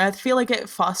interesting. I feel like it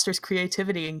fosters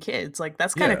creativity in kids. Like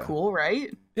that's kind of Yeah. cool,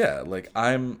 right? Yeah, like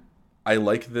I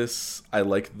like this. I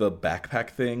like the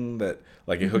backpack thing that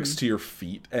like it hooks to your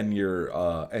feet and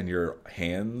your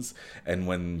hands, and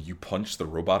when you punch, the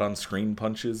robot on screen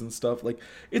punches and stuff. Like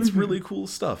it's really cool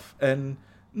stuff. And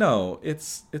no,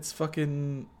 it's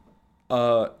fucking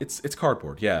it's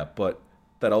cardboard, yeah, but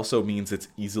that also means it's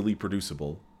easily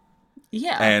producible.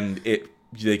 Yeah. And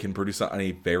they can produce it on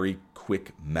a very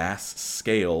quick mass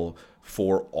scale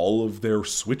for all of their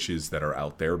Switches that are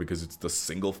out there because it's the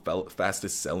single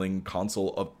fastest selling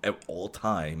console of all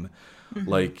time. Hmm.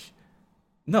 Like,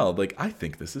 no, like I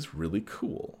think this is really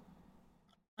cool.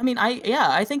 I mean,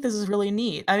 I think this is really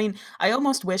neat. I mean, I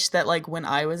almost wish that like when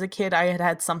I was a kid, I had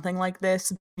had something like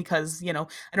this because,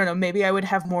 I don't know, maybe I would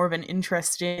have more of an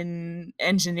interest in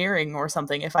engineering or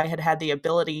something if I had had the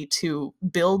ability to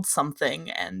build something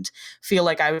and feel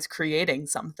like I was creating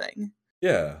something.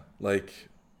 Yeah, like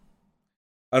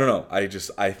I don't know.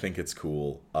 I think it's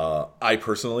cool. I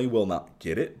personally will not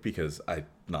get it because I'm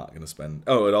not gonna spend.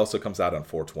 Oh, it also comes out on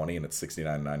 420 and it's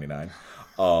 69.99.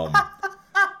 Um,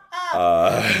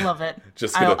 Love it.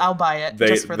 just I'll gonna I'll buy it they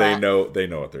just for they that. know they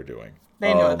know what they're doing.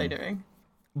 They know what they're doing.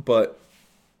 But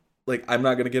like I'm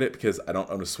not gonna get it because I don't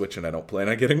own a Switch and I don't plan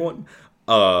on getting one.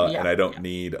 And Yeah, I yeah.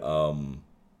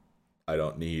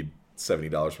 don't need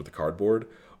 $70 worth of cardboard.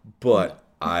 No. But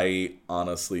I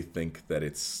honestly think that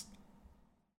it's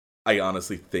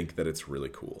really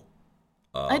cool.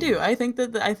 I do. Um, I think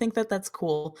that that's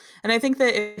cool, and I think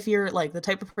that if you're like the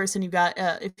type of person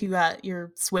if you got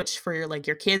your Switch for your like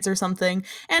your kids or something,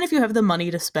 and if you have the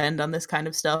money to spend on this kind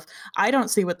of stuff, I don't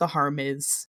see what the harm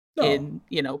is no, in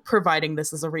providing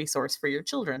this as a resource for your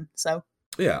children. So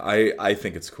yeah, I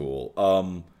think it's cool.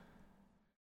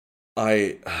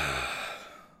 I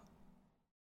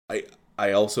I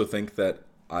I also think that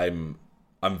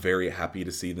I'm very happy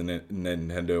to see the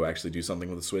Nintendo actually do something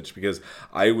with the Switch because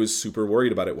I was super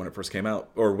worried about it when it first came out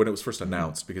or when it was first mhm,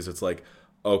 announced because it's like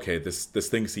okay this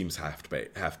thing seems half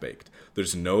baked.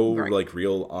 There's no right. like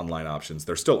real online options.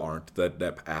 There still aren't. That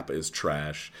app is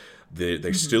trash.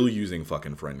 They're Hmm. still using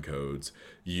fucking friend codes.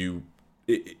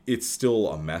 It's still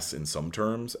a mess in some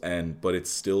terms but it's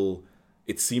still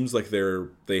it seems like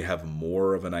they have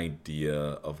more of an idea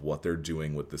of what they're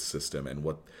doing with the system and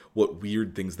what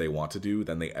weird things they want to do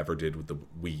than they ever did with the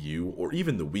Wii U or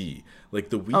even the Wii. Like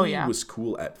the Oh Wii yeah, was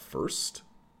cool at first,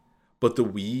 but the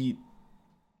Wii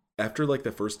after like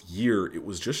the first year it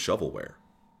was just shovelware.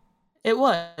 it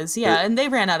was. Yeah, There and they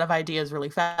ran out of ideas really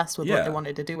fast with what they yeah,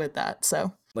 wanted to do with that.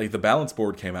 So like the balance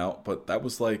board came out, but that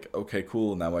was like okay,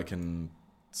 cool, now I can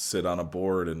sit on a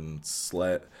board and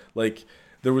sled like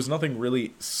there was nothing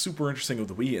really super interesting with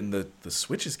the Wii and the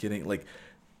Switch is getting like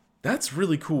that's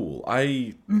really cool.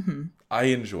 hmm. I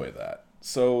enjoy that.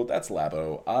 So that's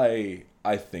Labo. I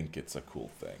think it's a cool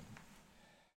thing.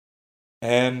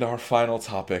 And our final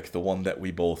topic, the one that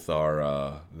we both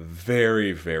are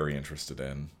very very interested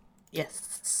in,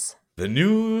 Yes. the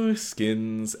new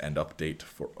skins and update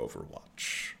for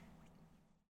Overwatch.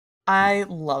 I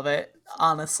love it,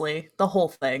 honestly. The whole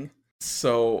thing.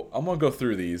 So I'm gonna go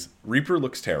through these. Reaper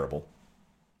looks terrible.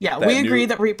 Yeah, we That agree new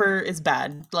that Reaper is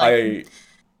bad. Like I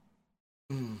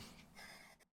mm,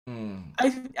 mm.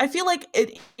 I feel like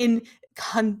it in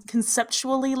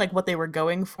conceptually like what they were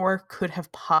going for could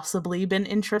have possibly been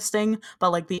interesting,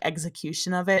 but like the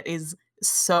execution of it is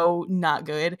so not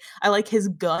good. I like his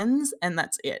guns and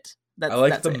that's it. I That's like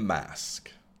that's the it.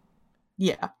 mask.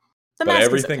 Yeah. The But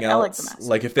mask is everything okay. I like the else, mask.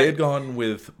 like if they had But gone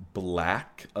with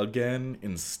black again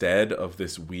instead of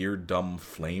this weird dumb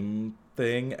flame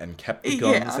thing and kept the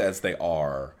guns yeah. as they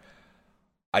are,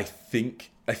 I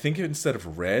think instead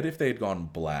of red, if they had gone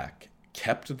black,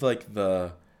 kept like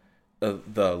the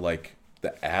like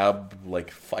the ab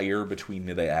like fire between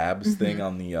the abs thing Hmm.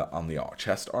 on the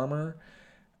chest armor,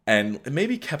 and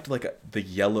maybe kept like the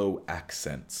yellow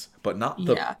accents, but not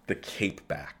Yeah. the cape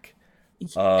back.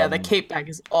 Yeah, the cape bag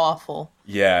is awful.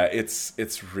 Yeah, it's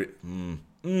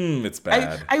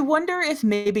bad. I wonder if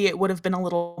maybe it would have been a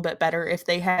little bit better if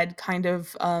they had kind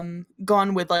of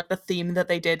gone with like the theme that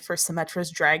they did for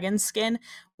Symmetra's dragon skin,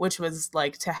 which was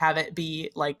like to have it be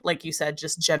like you said,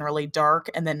 just generally dark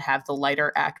and then have the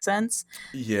lighter accents.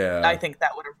 I Yeah, think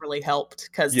that would have really helped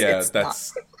because yeah, it's not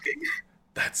good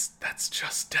that's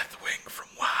just Deathwing from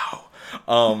WoW.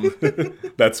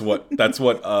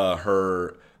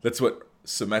 That's what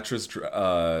Symmetra's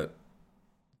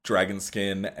dragon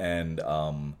skin and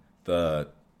the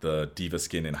diva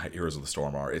skin in Heroes of the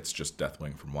Storm are. It's just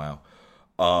Deathwing from WoW.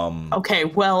 looking. Okay,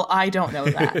 well, I don't know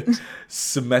that.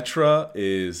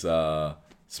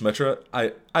 Symmetra.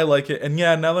 I like it, and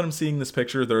yeah, now that I'm seeing this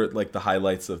picture, they're like the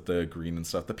highlights of the green and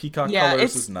stuff. The peacock Yeah,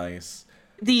 colors is it's nice.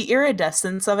 the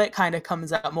iridescence of it kind of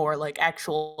comes out more like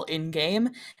actual in game.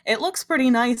 It looks pretty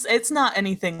nice. It's not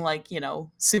anything like,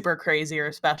 super crazy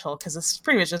or special because it's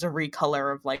pretty much just a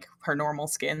recolor of like her normal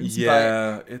skins, but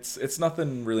Yeah, it's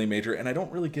nothing really major, and I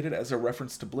don't really get it as a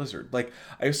reference to Blizzard. Like,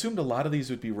 I assumed a lot of these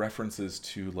would be references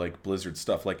to like Blizzard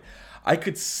stuff. Like, I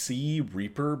could see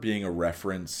Reaper being a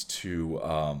reference to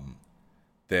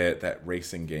that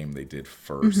racing game they did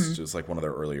first, just like one of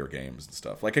their earlier games and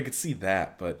stuff. Like I could see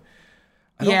that, but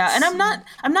I don't Yeah, and see.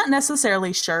 I'm not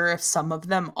necessarily sure if some of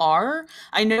them are.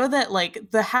 I know that like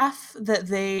the half that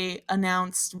they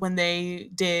announced when they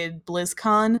did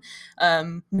BlizzCon,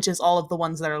 which is all of the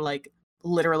ones that are like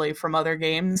literally from other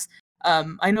games.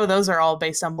 I know those are all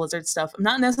based on Blizzard stuff. I'm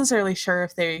not necessarily sure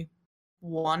if they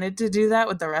wanted to do that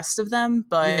with the rest of them,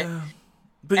 but Yeah,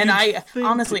 but and you'd I think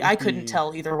honestly it I would couldn't be.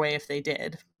 tell either way if they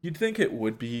did. You'd think it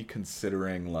would be,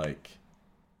 considering like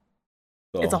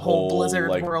the It's a whole whole Blizzard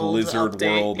like world Blizzard update,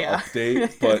 world yeah.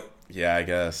 update. But yeah, I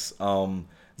guess.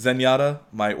 Zenyatta,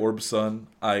 my orb son,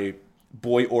 I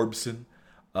boy Orbson.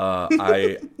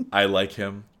 I I like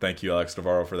him. Thank you, Alex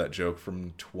Navarro, for that joke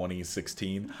from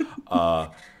 2016. Uh,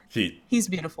 he He's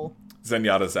beautiful.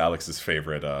 Zenyatta's Alex's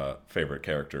favorite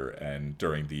character, and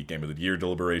during the Game of the Year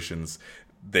deliberations,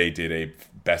 they did a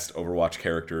best Overwatch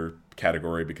character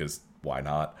category because why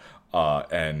not?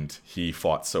 And he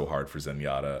fought so hard for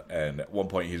Zenyatta, and at one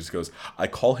point he just goes, "I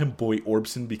call him Boy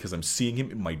Orbson because I'm seeing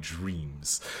him in my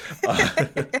dreams."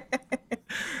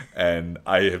 And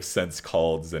I have since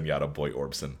called Zenyatta Boy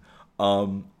Orbson.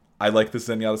 I like the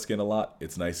Zenyatta skin a lot.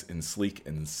 It's nice and sleek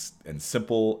and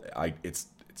simple. It's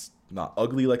not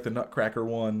ugly like the Nutcracker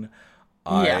one.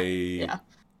 Yeah. I Yeah.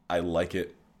 I like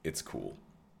it. It's cool.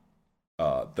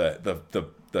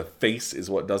 The face is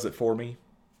what does it for me.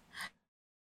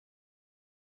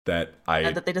 That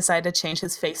I That they decided to change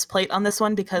his faceplate on this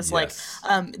one because like Yes,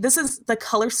 this is the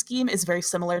color scheme is very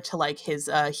similar to like his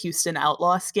Houston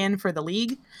Outlaw skin for the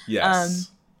league. Um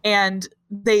yes, and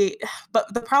they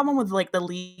but the problem with like the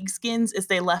league skins is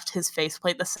they left his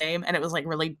faceplate the same and it was like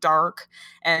really dark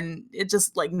and it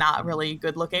just like not really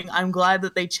good looking. I'm glad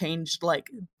that they changed like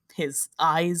his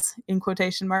eyes in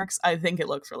quotation marks. I think it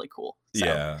looks really cool. So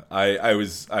yeah. I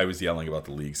was yelling about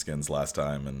the league skins last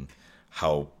time and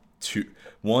how two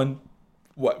one.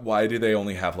 Why do they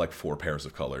only have like four pairs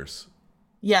of colors?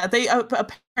 yeah, they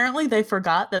apparently they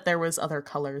forgot that there was other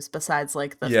colors besides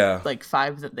like the Yeah, like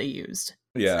five that they used.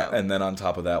 yeah. So And then on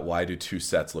top of that, why do two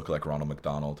sets look like Ronald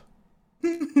McDonald?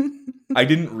 I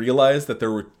didn't realize that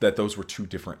those were two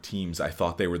different teams. I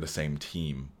thought they were the same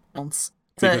team it's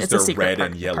because it's a they're secret red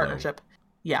and yellow. partnership.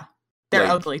 Yeah, they're Like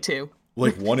ugly too.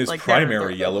 one is Like they're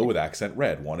primary yellow ugly. with accent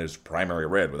red. One is primary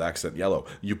red with accent yellow.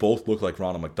 You both look like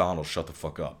Ronald McDonald. Shut the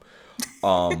fuck up.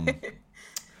 Um,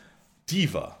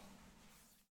 Diva.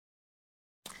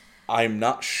 I'm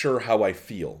not sure how I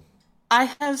feel.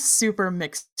 I have super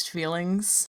mixed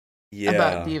feelings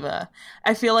about Yeah, Diva.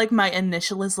 I feel like my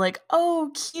initial is like,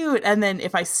 oh, cute. And then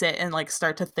if I sit and like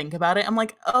start to think about it, I'm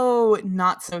like, oh,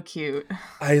 not so cute.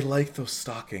 I like those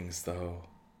stockings though.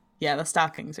 Yeah, the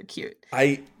stockings are cute.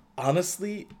 I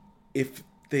honestly, if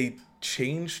they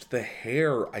changed the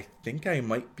hair, I think I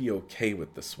might be okay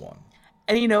with this one.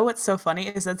 And you know what's so funny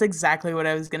is that's exactly what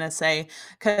I was gonna say.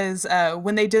 Because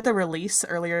when they did the release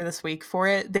earlier this week for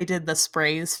it, they did the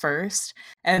sprays first,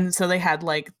 and so they had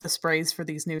like the sprays for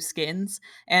these new skins.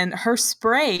 And her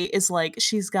spray is like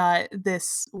she's got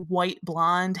this white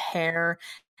blonde hair,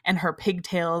 and her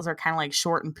pigtails are kind of like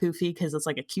short and poofy because it's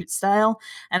like a cute style.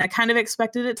 And I kind of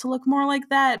expected it to look more like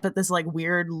that, but this like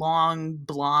weird long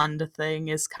blonde thing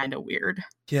is kind of weird.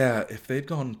 Yeah, if they'd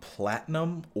gone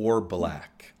platinum or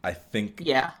black, I think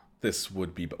Yeah, this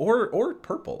would be or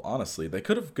purple, honestly. They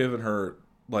could have given her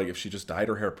like if she just dyed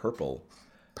her hair purple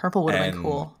purple would have been and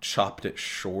cool. chopped it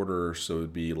shorter so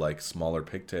it'd be like smaller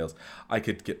pigtails. I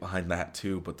could get behind that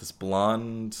too, but this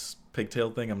blonde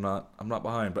pigtail thing I'm not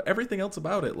behind. But everything else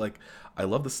about it, like I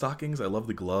love the stockings, I love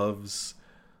the gloves.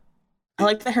 I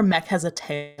like that her mech has a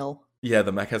tail. Yeah,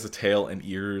 the mech has a tail and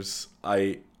ears.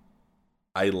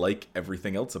 I like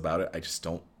everything else about it. I just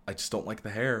don't like the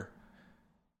hair.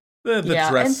 The Yeah,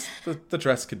 and dress the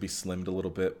dress could be slimmed a little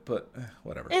bit, but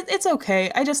whatever. it's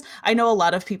okay. I know a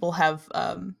lot of people have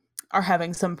are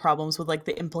having some problems with like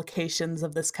the implications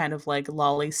of this kind of like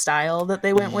lolly style that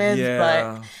they went with, but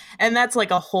Yeah. and that's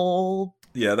like a whole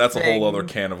Yeah, that's a whole other thing.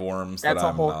 can of worms that That's a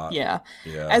I'm whole not. yeah.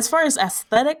 Yeah. As far as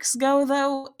aesthetics go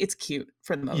though, it's cute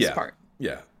for the most Yeah. part.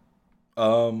 Yeah.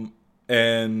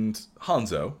 And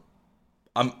Hanzo.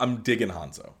 I'm digging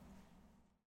Hanzo.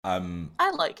 I'm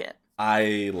I like it.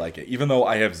 I like it, even though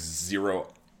I have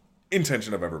zero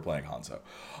intention of ever playing Hanzo.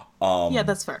 Yeah, Um,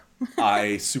 that's fair.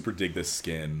 I super dig this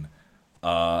skin.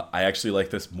 I actually like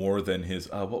this more than his.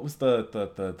 What was the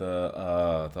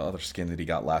other skin that he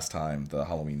got last time? The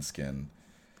Halloween skin.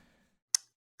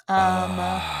 Um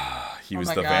He oh was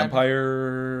my the god.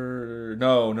 vampire.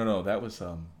 No, no, no. That was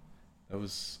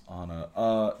on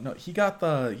a. No, he got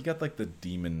like the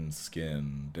demon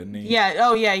skin, didn't he? Yeah,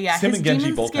 oh yeah, yeah. Him His and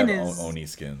Genji demon both skin have is Oni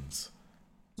skins.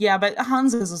 Yeah, but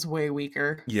Hanzo's is way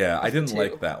weaker Yeah, I of the didn't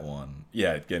like two. that one.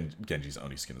 Yeah, Genji's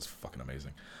Oni skin is fucking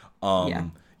amazing. Yeah.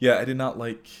 Yeah, I did not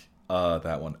like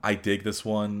that one. I dig this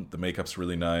one. The makeup's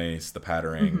really nice.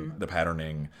 Hmm. The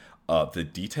patterning, the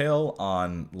detail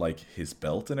on like his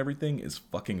belt and everything is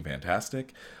fucking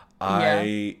fantastic. Yeah.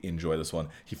 I enjoy this one.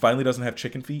 He finally doesn't have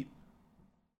chicken feet.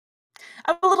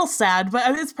 I'm a little sad,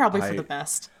 but it's probably for the I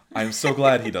best. I'm so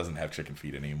glad he doesn't have chicken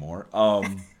feet anymore.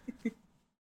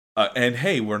 And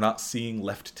hey, we're not seeing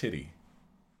left titty.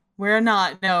 We're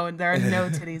not. No, there are no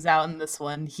titties out in this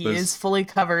one. He is There's fully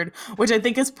covered, which I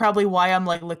think is probably why I'm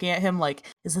like looking at him like,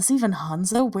 is this even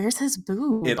Hanzo? Where's his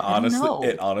boob? I don't it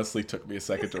know. honestly took me a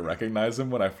second to recognize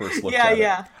him when I first looked Yeah, at it.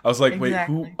 yeah. I was like, wait,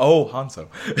 who? Exactly. Oh, Hanzo.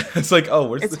 It's like, oh,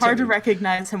 where's It's the hard to titty?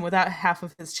 recognize him without half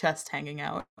of his chest hanging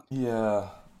out. Yeah,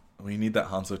 we need that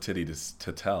Hanzo titty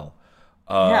to tell.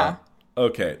 Uh, Yeah.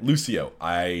 okay, Lucio.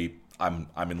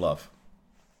 I'm in love.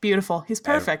 Beautiful. He's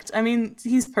Ev- perfect. I mean,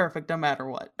 he's perfect no matter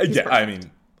what. He's yeah, I perfect.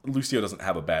 mean, Lucio doesn't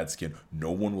have a bad skin.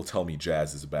 No one will tell me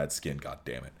Jazz is a bad skin. God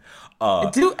damn it.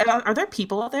 Are there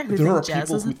people out there who There are think Jazz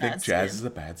people is who a think bad Jazz skin? is a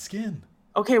bad skin.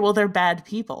 Okay, well they're bad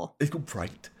people.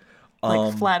 Right. Like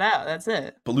Um, flat out. That's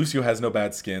it. but Lucio has no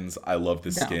bad skins. I love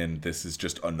this No. skin. This is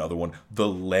just another one. The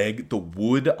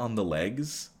wood on the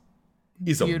legs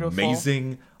is Beautiful.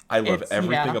 amazing. I love It's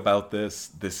everything yeah. about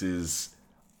this.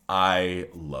 I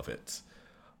love it.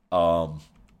 Um,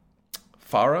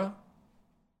 Farah,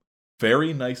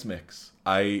 very nice mix.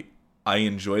 I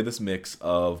enjoy this mix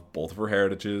of both of her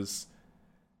heritages.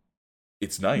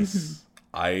 It's Hmm. nice.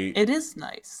 I It is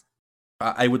nice.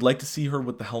 I would like to see her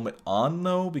with the helmet on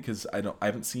though, because I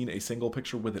haven't seen a single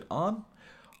picture with it on.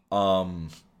 Um,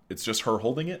 it's just her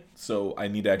holding it, so I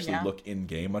need to actually Yeah. look in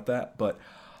game at that. But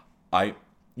I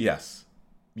yes,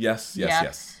 Yeah.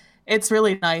 yes. It's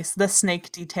really nice. The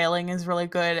snake detailing is really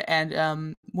good,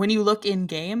 and when you look in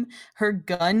game, her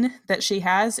gun that she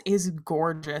has is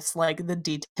gorgeous. Like the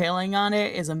detailing on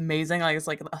it is amazing. Like it's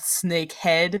like a snake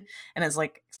head, and it's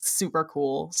like super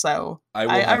cool. So I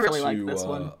will I have really like to. this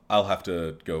one. I'll have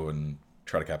to go and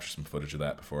try to capture some footage of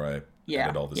that before I edit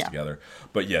Yeah, all this yeah. together.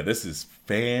 But yeah, this is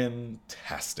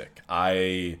fantastic.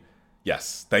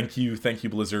 Yes, thank you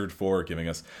Blizzard for giving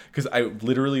us, because I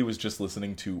literally was just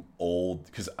listening to old,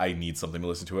 because I need something to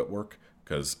listen to at work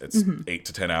because it's Hmm. 8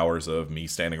 to 10 hours of me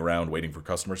standing around waiting for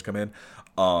customers to come in.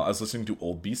 I was listening to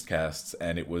old Beastcasts,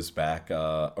 and it was back,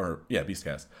 or yeah,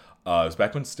 Beastcast. It was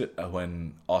back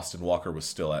when Austin Walker was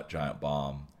still at Giant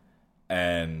Bomb,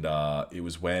 and it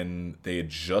was when they had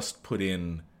just put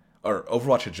in, or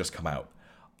Overwatch had just come out,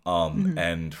 Hmm.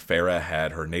 and Farah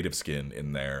had her native skin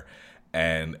in there,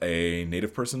 and a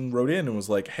native person wrote in and was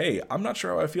like, "Hey, I'm not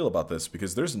sure how I feel about this,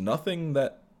 because there's nothing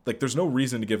that, like, there's no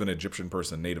reason to give an Egyptian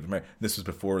person Native American." This was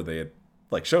before they had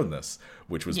like shown this,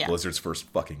 which was Yeah. Blizzard's first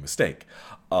fucking mistake.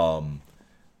 Um,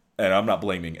 and I'm not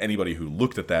blaming anybody who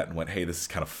looked at that and went, "Hey, this is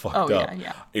kind of Oh fucked yeah, up."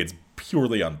 yeah. It's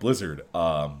purely on Blizzard.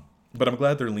 But I'm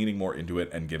glad they're leaning more into it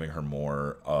and giving her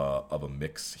more of a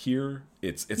mix here.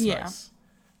 It's Yeah. nice.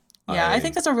 Yeah, I I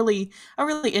think that's a really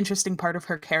interesting part of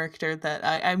her character that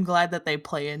I'm glad that they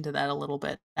play into that a little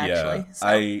bit, Yeah, actually. So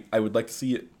I would like to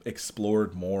see it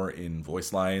explored more in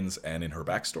voice lines and in her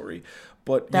backstory.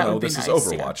 But that would be this is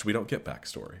nice, yeah. Overwatch. We don't get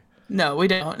backstory. No, we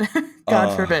don't.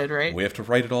 God forbid, right? We have to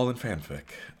write it all in fanfic.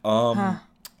 Huh.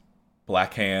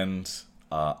 Black Hand.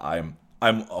 I'm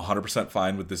 100%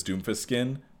 fine with this Doomfist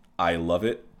skin. I love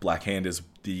it. Black Hand is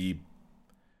the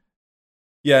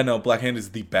Yeah, no, Black Hand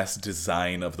is the best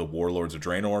design of the Warlords of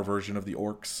Draenor version of the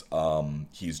orcs.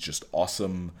 He's just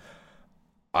awesome.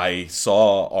 I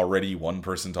saw already one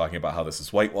person talking about how this is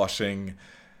whitewashing.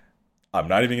 I'm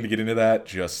not even going to get into that.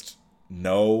 Just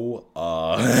no.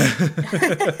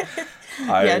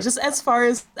 Yeah, I just as far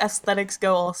as aesthetics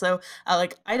go, also,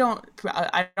 like I don't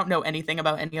know anything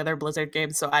about any other Blizzard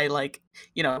games, so I like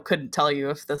couldn't tell you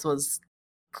if this was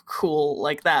cool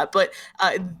like that. But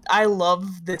I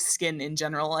love this skin in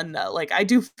general, and like I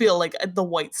do feel like the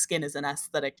white skin is an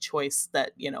aesthetic choice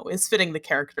that is fitting the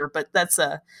character. But that's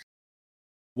a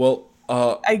well,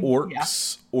 I yeah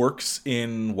orcs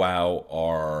in WoW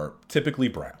are typically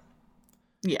brown.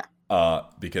 yeah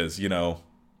Because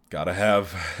gotta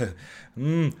have.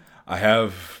 I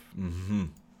have.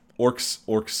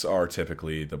 Orcs are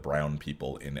typically the brown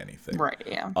people in anything. right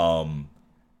yeah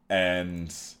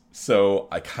And so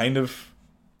I kind of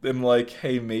am like,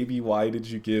 hey, maybe why did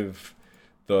you give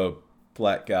the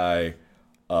black guy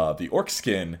the orc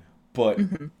skin? But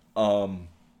hmm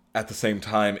at the same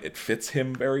time, it fits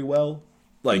him very well.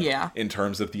 Like yeah in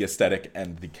terms of the aesthetic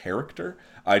and the character.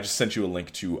 I just sent you a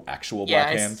link to actual yeah Black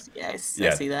Hand. I Yeah,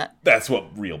 see that. that's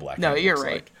what real Black No, Hand you're looks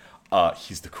right. like.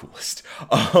 He's the coolest.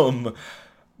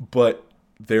 But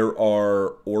there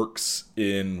are orcs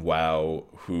in WoW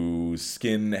whose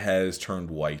skin has turned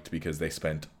white because they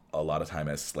spent a lot of time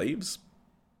as slaves,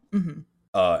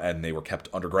 and they were kept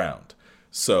underground.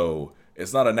 So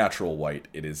it's not a natural white.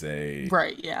 It is a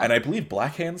Right, yeah. And I believe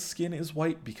Blackhand's skin is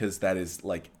white because that is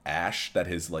like ash that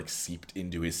has like seeped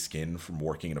into his skin from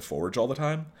working in a forge all the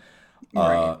time.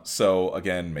 Right. So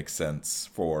again, makes sense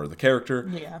for the character.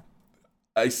 Yeah.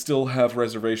 I still have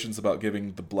reservations about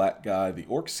giving the black guy the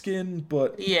orc skin,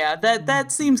 but Yeah, that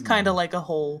seems kind of like a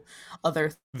whole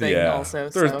other thing yeah, also,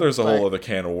 there's a whole but other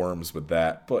can of worms with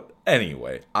that. But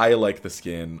anyway, I like the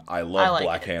skin. I I love like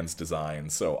Black it. Hand's design,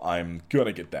 so I'm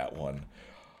gonna get that one.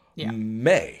 Yeah.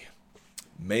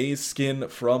 May's skin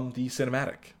from the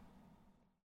cinematic.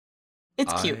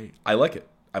 It's cute. I like it.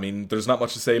 I mean, there's not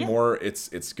much to say Yeah. more. It's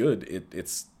good.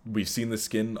 It's we've seen the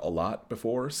skin a lot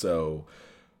before, so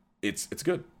it's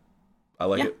good. I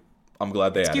like Yeah. it. I'm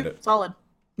glad they It's added cute. it. Solid.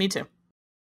 Me too.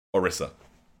 Orisa.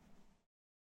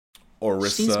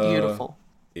 She's Orisa beautiful.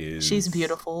 is She's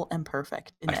beautiful and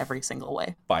perfect in I every single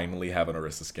way. finally have an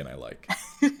Orisa skin I like.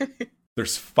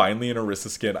 There's finally an Orisa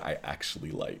skin I actually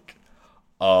like.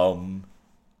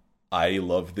 I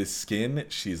love this skin.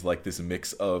 She's like this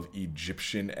mix of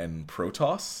Egyptian and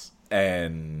Protoss,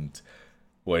 and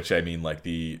which I mean, like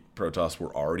the Protoss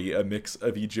were already a mix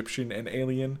of Egyptian and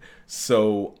alien.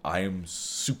 So I am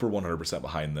super 100%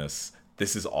 behind this.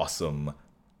 This is awesome.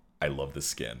 I love this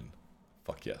skin.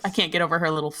 Fuck yes. I can't get over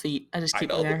her little feet. I just I keep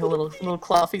know, looking at the her little little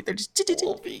claw feet. They're just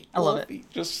I love it. feet,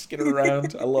 just skittering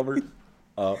around. I love her.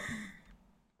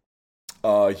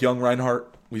 Young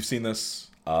Reinhardt, we've seen this.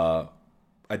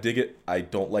 I dig it. I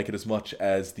don't like it as much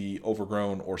as the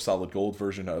overgrown or solid gold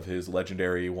version of his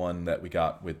legendary one that we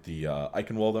got with the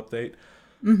Eichenwald update.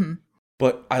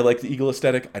 But I like the eagle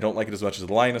aesthetic. I don't like it as much as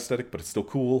the lion aesthetic, but it's still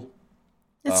cool.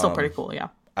 It's still pretty cool, yeah.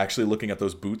 Actually, looking at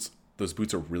those boots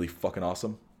are really fucking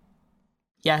awesome.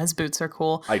 Yeah, his boots are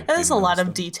cool. I There's didn't a lot notice of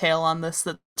them. detail on this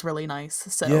that's really nice.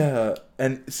 So Yeah,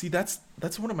 and see that's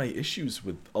one of my issues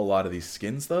with a lot of these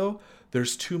skins though.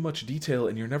 There's too much detail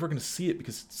and you're never going to see it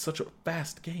because it's such a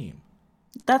fast game.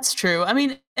 that's true. I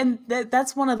mean, and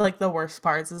that's one of like the worst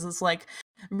parts is it's like,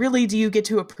 really, do you get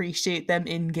to appreciate them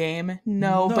in game?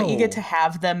 No, but you get to No.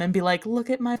 have them and be like, look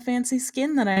at my fancy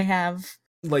skin that I have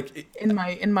Like in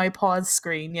my pause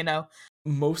screen, you know.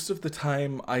 most of the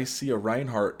time I see a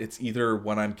Reinhardt, it's either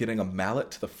when I'm getting a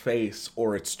mallet to the face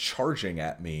or it's charging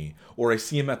at me, or I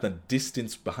see him at the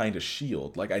distance behind a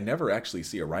shield. Like I never actually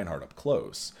see a Reinhardt up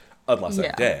close, unless I'm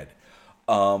Yeah. dead.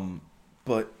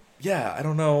 But yeah, I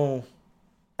don't know.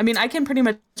 I mean, I can pretty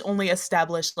much only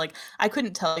establish like I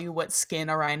couldn't tell you what skin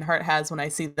a Reinhardt has when I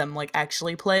see them like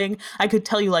actually playing. I could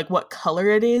tell you like what color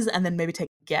it is and then maybe take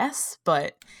a guess,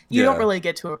 but you don't Yeah. really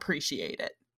get to appreciate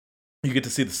it. You get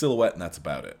to see the silhouette and that's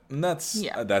about it. And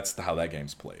Yeah. that's how that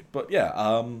game's played. But yeah,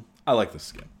 I like this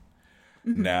skin.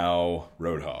 Now,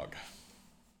 Roadhog.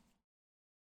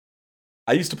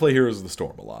 I used to play Heroes of the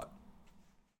Storm a lot.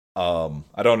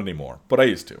 I don't anymore, but I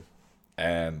used to.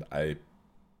 And I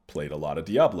played a lot of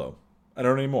Diablo. I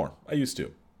don't anymore. I used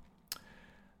to.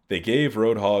 They gave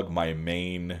Roadhog my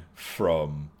main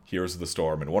from Heroes of the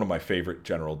Storm and one of my favorite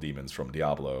general demons from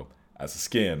Diablo as a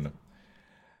skin.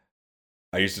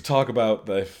 I used to talk about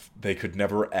that if they could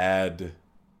never add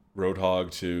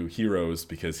Roadhog to Heroes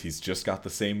because he's just got the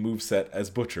same moveset as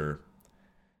Butcher.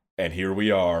 And here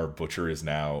we are. Butcher is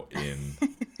now in.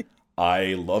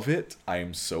 I love it. I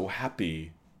am so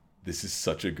happy. This is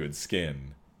such a good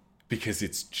skin. Because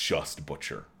it's just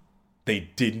Butcher. They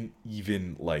didn't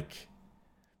even, like...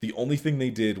 The only thing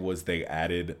they did was they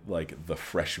added, like, the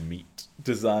fresh meat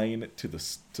design to the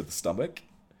stomach.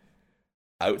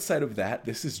 Outside of that,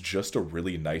 this is just a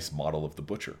really nice model of the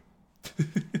Butcher.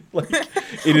 Like,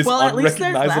 it is Well, at least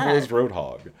there's unrecognizable that. as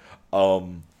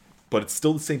Roadhog. But it's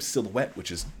still the same silhouette,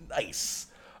 which is nice.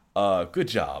 Good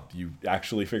job. You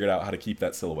actually figured out how to keep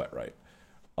that silhouette right.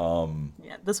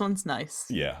 Yeah, this one's nice.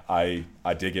 Yeah, I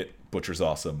dig it. Butcher's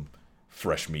awesome.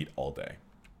 Fresh meat all day.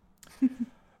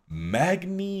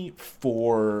 Magni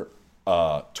for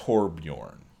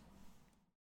Torbjorn.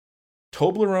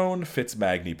 Toblerone fits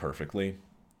Magni perfectly.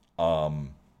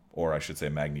 Or I should say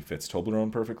Magni fits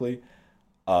Toblerone perfectly.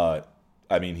 I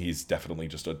mean, he's definitely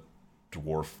just a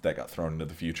dwarf that got thrown into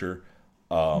the future.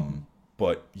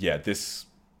 But yeah, it's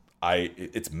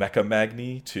Mecha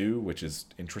Magni too, which is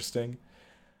interesting.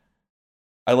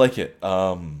 I like it.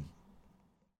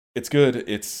 It's good.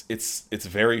 It's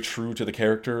very true to the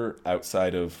character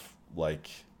outside of like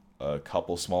a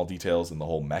couple small details in the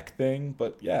whole mech thing,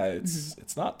 but yeah,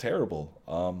 it's not terrible.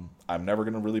 I'm never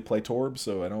gonna really play Torb,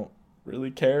 so I don't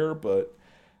really care, but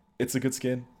it's a good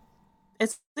skin.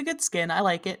 It's a good skin. I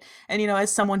like it. And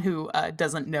as someone who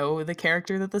doesn't know the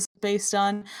character that this is based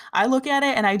on, I look at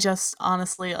it and I just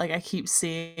honestly like I keep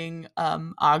seeing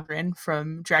Oghren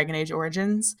from Dragon Age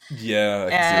Origins, Yeah,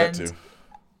 I can see that and too.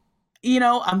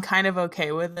 I'm kind of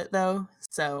okay with it though.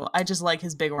 So I just like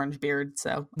his big orange beard,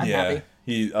 so I'm Yeah, happy.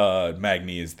 he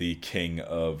Magni is the king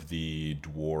of the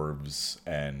dwarves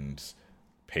and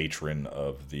patron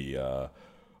of the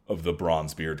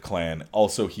Bronzebeard clan.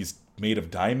 Also, he's made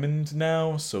of diamond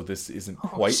now, so this isn't Oh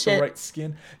quite the shit. right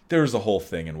skin. There's a whole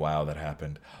thing in WoW that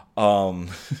happened. Nova,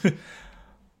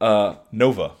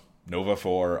 Nova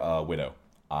for Widow.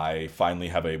 I finally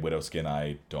have a Widow skin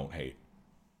I don't hate.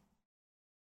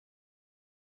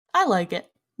 I like it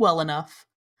well enough.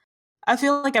 I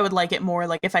feel like I would like it more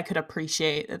like if I could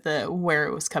appreciate the where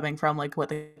it was coming from, like what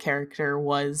the character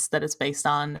was that it's based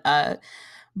on.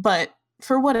 But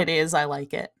for what it is, I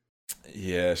like it.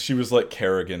 Yeah, she was like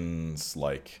Kerrigan's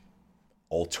like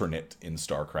alternate in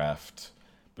StarCraft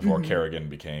before Hmm. Kerrigan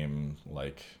became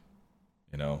like,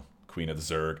 Queen of the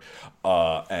Zerg.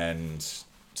 And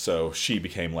so she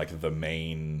became like the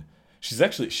main. She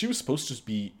was supposed to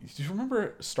be. Do you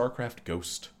remember StarCraft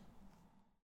Ghost?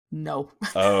 No.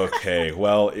 Okay,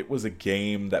 well, it was a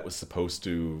game that was supposed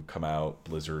to come out.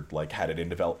 Blizzard like had it in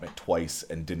development twice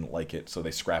and didn't like it, so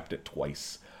they scrapped it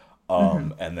twice.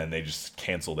 Hmm. And then they just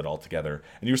canceled it altogether.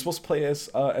 And you were supposed to play as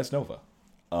Nova.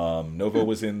 Nova Hmm.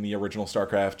 was in the original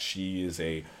StarCraft. She is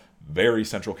a very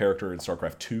central character in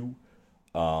StarCraft 2.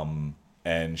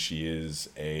 And she is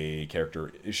a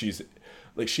character. She's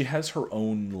like she has her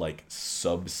own like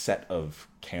subset of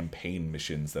campaign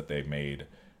missions that they made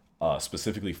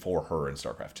specifically for her in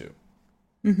StarCraft 2.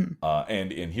 Hmm.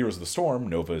 And in Heroes of the Storm,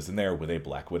 Nova is in there with a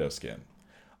Black Widow skin.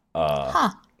 Uh,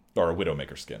 Huh. or a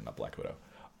Widowmaker skin, not Black Widow.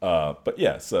 But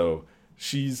yeah, so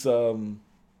she's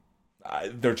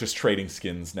they're just trading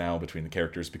skins now between the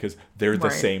characters because they're the Right.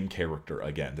 same character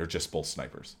again. They're just both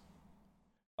snipers.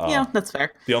 Yeah, Uh, that's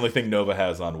fair. the only thing Nova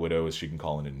has on Widow is she can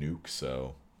call in a nuke.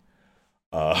 So,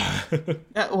 uh,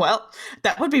 Well,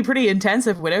 that would be pretty intense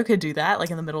if Widow could do that,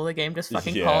 like in the middle of the game, just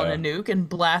fucking call in a yeah, nuke and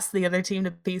blast the other team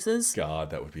to pieces. God,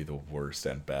 that would be the worst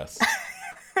and best.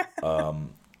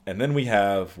 And then we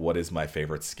have what is my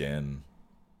favorite skin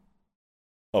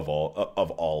of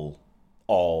all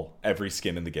every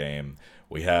skin in the game.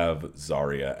 We have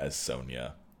Zarya as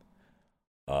Sonya.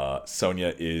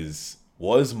 Sonya is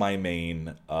my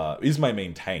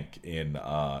main tank in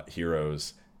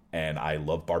Heroes, and I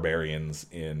love barbarians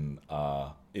in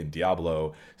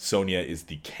Diablo. Sonya is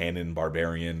the canon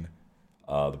barbarian.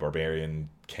 The barbarian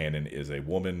canon is a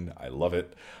woman. I love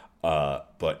it.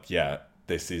 But yeah,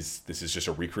 this is just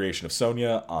a recreation of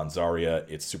Sonya on Zarya.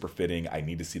 It's super fitting. I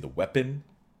need to see the weapon.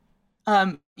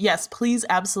 Yes, please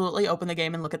absolutely open the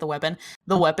game and look at the weapon.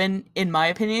 The weapon, in my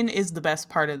opinion, is the best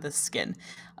part of the skin.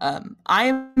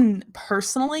 I'm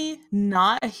personally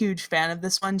not a huge fan of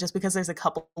this one just because there's a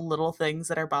couple little things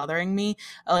that are bothering me.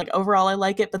 Like overall I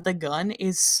like it, but the gun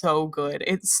is so good.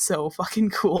 It's so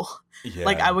fucking cool.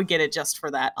 Like I Yeah, would get it just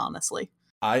for that, honestly.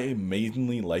 I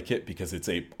mainly like it because it's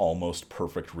a almost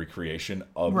perfect recreation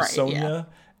of Right, yeah. Sonya,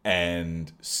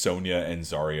 and Sonya and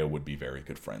Zarya would be very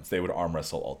good friends. They would arm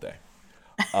wrestle all day.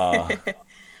 Uh,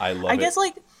 I I love guess it.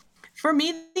 like for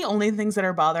me the only things that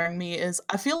are bothering me is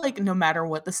I feel like no matter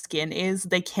what the skin is,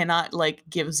 they cannot like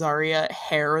give Zarya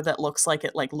hair that looks like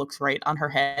it like looks right on her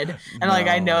head. And like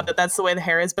I know No. that that's the way the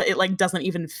hair is, but it like doesn't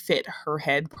even fit her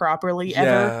head properly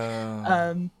ever.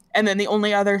 Yeah. And then the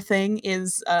only other thing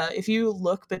is if you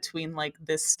look between like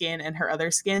this skin and her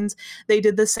other skins, they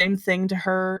did the same thing to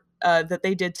her that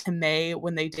they did to May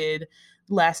when they did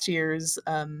last year's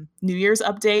New Year's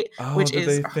update, Oh, which did is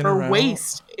they thin her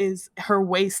out? her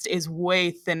waist is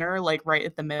way thinner, like right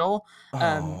at the middle,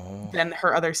 Oh. than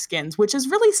her other skins, which is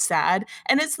really sad.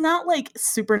 And it's not like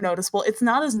super noticeable. It's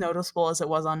not as noticeable as it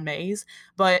was on May's,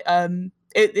 but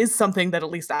it is something that at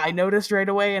least I noticed right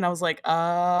away, and I was like,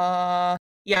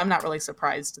 yeah, I'm not really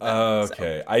surprised then. So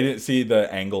Okay. I didn't see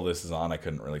the angle this is on. I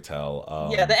couldn't really tell.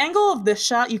 yeah, the angle of this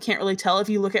shot you can't really tell if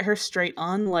you look at her straight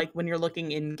on, like when you're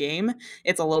looking in game,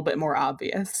 it's a little bit more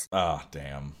obvious. Ah,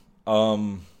 damn.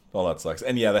 Well, that sucks.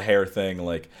 And yeah, the hair thing,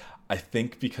 like, I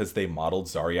think because they modeled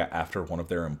Zarya after one of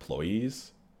their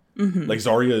employees. Hmm. Like,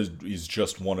 Zarya is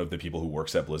just one of the people who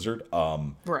works at Blizzard.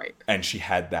 Right. And she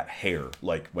had that hair,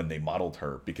 like, when they modeled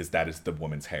her, because that is the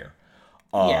woman's hair.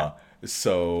 Yeah. Uh,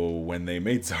 so when they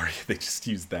made Zarya, they just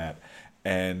used that.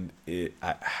 And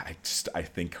I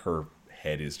think her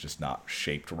head is just not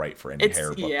shaped right for any It's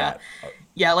hair but yeah. that.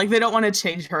 Yeah, like they don't want to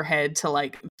change her head to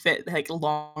like fit like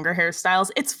longer hairstyles.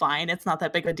 It's fine. It's not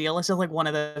that big a deal. It's just like one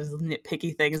of those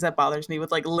nitpicky things that bothers me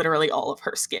with like literally all of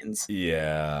her skins.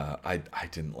 Yeah, I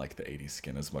didn't like the 80s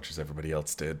skin as much as everybody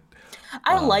else did.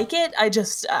 I like it. I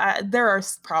just there are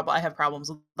I have problems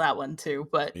with that one too,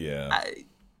 Yeah.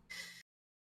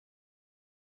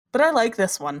 But I like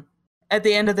this one. At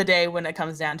the end of the day, when it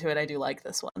comes down to it, I do like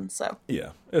this one. So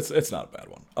Yeah, it's not a bad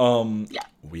one. Yeah.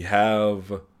 We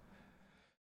have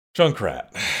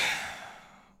Junkrat.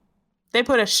 They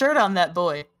put a shirt on that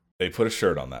boy. They put a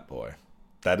shirt on that boy.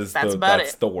 That's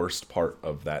the worst part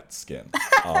of that skin.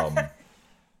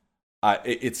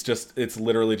 It's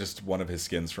literally just one of his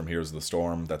skins from Heroes of the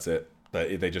Storm. That's it.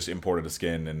 They just imported a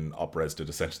skin and up-resed it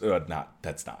essentially.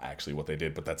 That's not actually what they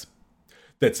did, but that's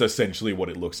essentially what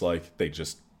it looks like. They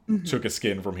just took a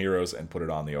skin from Heroes and put it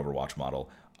on the Overwatch model.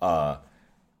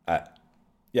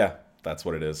 Yeah, that's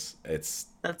what it is. That's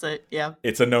it. Yeah.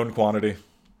 It's a known quantity.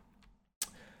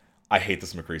 I hate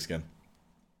this McCree skin.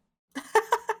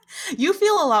 You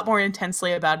feel a lot more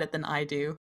intensely about it than I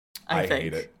do. I think.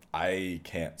 Hate it. I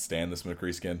can't stand this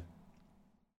McCree skin.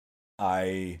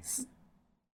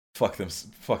 Fuck this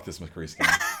McCree skin.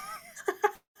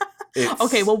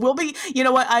 Okay, well, you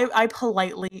know what? I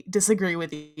politely disagree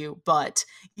with you, but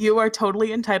you are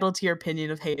totally entitled to your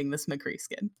opinion of hating this McCree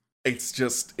skin. It's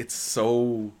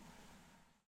so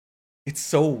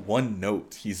one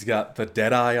note. He's got the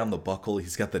dead eye on the buckle.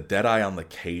 He's got the dead eye on the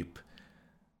cape.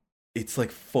 It's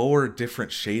like 4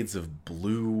 different shades of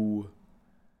blue.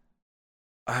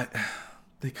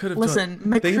 They could have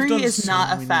McCree is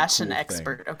not a fashion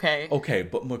expert, okay? Okay,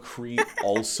 but McCree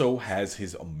also has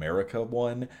his America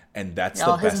one, and that's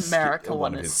the best. His America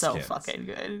one is so fucking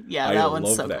good. Yeah, that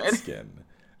one's so good. I love that skin.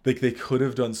 Like, they could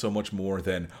have done so much more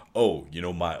than, oh, you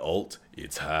know my ult?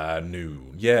 It's high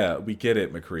noon. Yeah, we get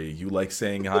it, McCree. You like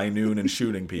saying high noon and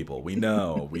shooting people. We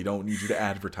know. We don't need you to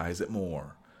advertise it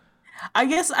more. I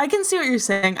guess I can see what you're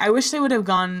saying. I wish they would have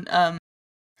gone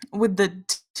with the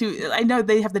two. I know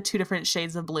they have the 2 different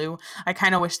shades of blue. I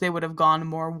kind of wish they would have gone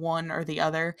more one or the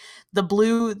other. The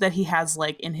blue that he has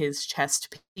like in his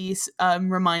chest piece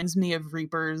reminds me of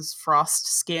Reaper's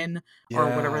frost skin or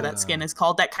whatever that skin is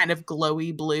called. That kind of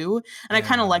glowy blue, and I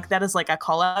kind of like that as like a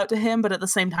call out to him. But at the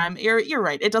same time, you're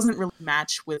right. It doesn't really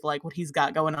match with like what he's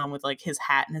got going on with like his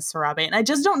hat and his serape. And I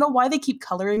just don't know why they keep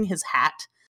coloring his hat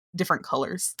different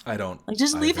colors. I don't. Like,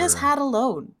 just leave his hat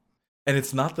alone. And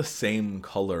it's not the same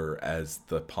color as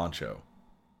the poncho.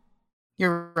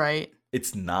 You're right.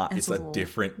 It's not. It's a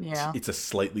different. Yeah. It's a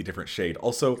slightly different shade.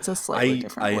 Also, I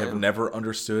have never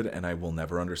understood, and I will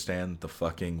never understand the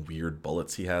fucking weird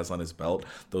bullets he has on his belt.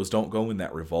 Those don't go in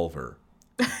that revolver,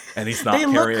 and he's not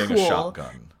carrying a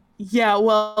shotgun. Yeah,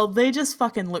 well, they just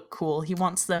fucking look cool. He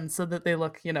wants them so that they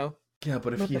look, Yeah,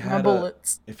 but if he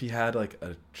had like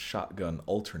a shotgun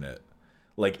alternate,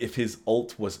 like if his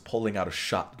ult was pulling out a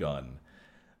shotgun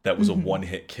that was a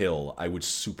one-hit kill, I would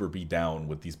super be down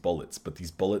with these bullets. But these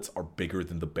bullets are bigger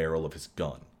than the barrel of his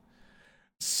gun.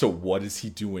 So what is he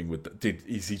doing with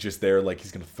is he just there like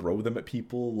he's gonna throw them at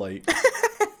people? Like,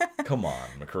 come on,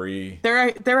 McCree.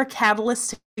 They're a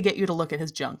catalyst to get you to look at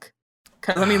his junk.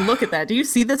 Because, I mean, look at that. Do you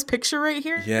see this picture right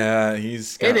here? Yeah,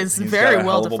 he's very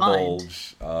well defined.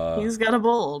 He's got a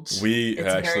bulge. We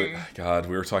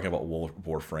were talking about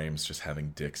Warframes just having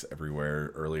dicks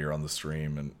everywhere earlier on the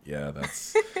stream, and yeah,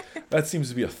 that seems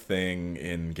to be a thing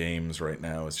in games right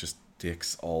now. It's just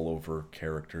dicks all over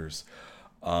characters.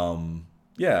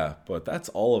 Yeah, but that's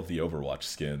all of the Overwatch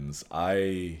skins.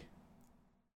 I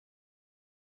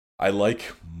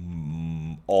like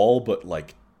all but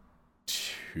like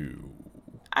 2.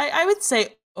 I would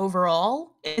say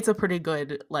overall, it's a pretty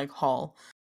good like haul.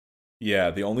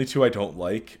 Yeah, the only 2 I don't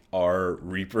like are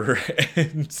Reaper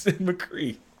and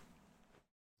McCree.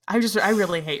 I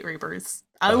really hate Reapers.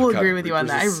 I will agree with you on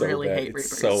that. I really hate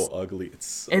Reapers. It's so ugly.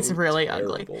 It's really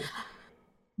terrible. Ugly.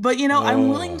 But I'm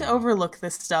willing to overlook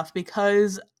this stuff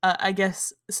because I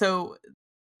guess so.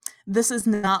 This is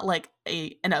not like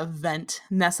an event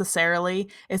necessarily.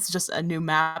 It's just a new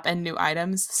map and new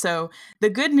items. So the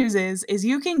good news is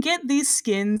you can get these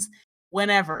skins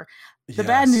whenever. The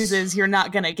bad news is you're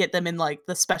not going to get them in like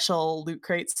the special loot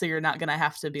crates. So you're not going to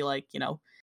have to be like,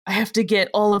 I have to get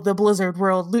all of the Blizzard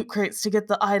World loot crates to get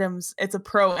the items. It's a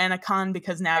pro and a con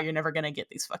because now you're never going to get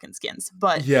these fucking skins.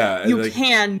 But you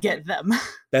can get them.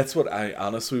 That's what I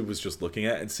honestly was just looking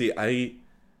at. And see,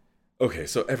 okay,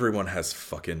 so everyone has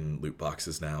fucking loot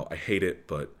boxes now. I hate it,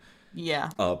 but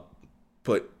yeah.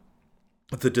 But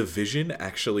the Division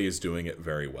actually is doing it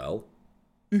very well.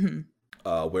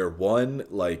 Where one,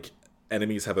 like,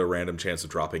 enemies have a random chance of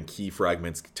dropping key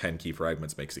fragments. 10 key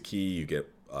fragments makes a key. You get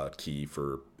a key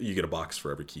for, you get a box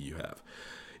for every key you have.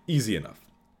 Easy enough.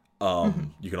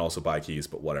 You can also buy keys,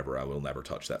 but whatever, I will never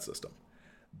touch that system.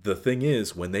 The thing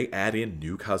is, when they add in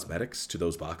new cosmetics to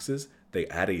those boxes, they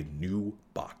add a new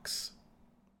box.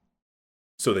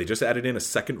 So they just added in a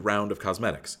second round of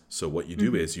cosmetics. So what you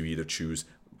do is you either choose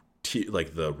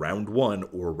like the round 1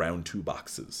 or round 2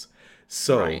 boxes.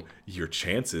 So your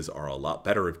chances are a lot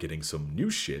better of getting some new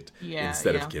shit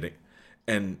instead of getting...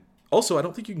 And also, I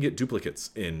don't think you can get duplicates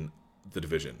in The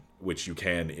Division, which you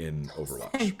can in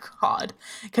Overwatch. Thank God.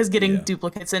 Because getting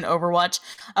duplicates in Overwatch,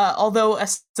 although a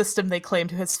system they claim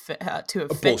to have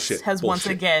fixed, has once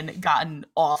again gotten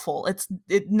awful. It's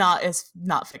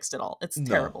not fixed at all. It's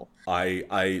terrible.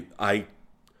 I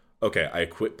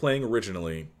quit playing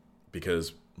originally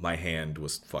because my hand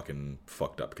was fucking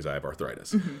fucked up because I have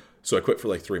arthritis. So I quit for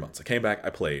like 3 months. I came back, I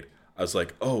played. I was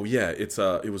like, oh yeah,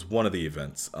 it was one of the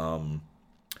events.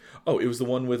 It was the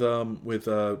one with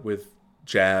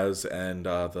Jazz and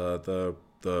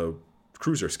the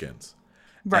cruiser skins.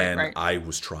 Right. I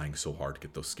was trying so hard to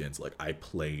get those skins. Like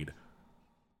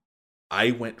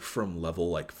I went from level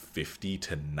like 50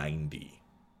 to 90.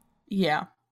 Yeah.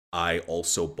 I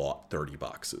also bought 30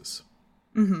 boxes.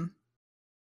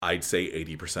 I'd say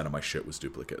 80% of my shit was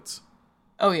duplicates.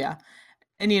 Oh yeah.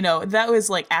 And that was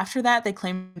like, after that, they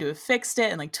claimed to have fixed it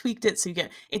and like tweaked it. So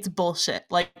it's bullshit.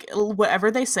 Like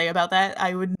whatever they say about that,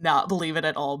 I would not believe it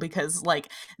at all, because like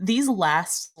these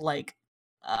last like,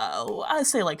 I'd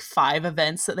say like 5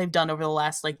 events that they've done over the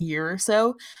last like year or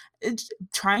so,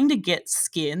 trying to get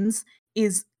skins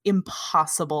is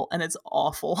impossible and it's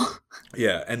awful.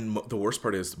 Yeah. And the worst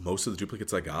part is most of the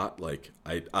duplicates I got, like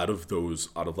out of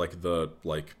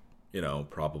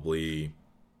probably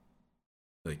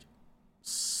like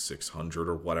 600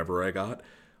 or whatever I got,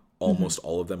 almost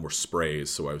all of them were sprays,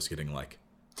 so I was getting like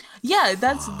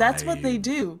that's what they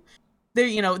do.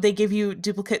 They give you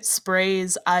duplicate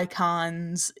sprays,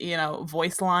 icons,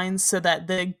 voice lines, so that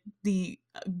the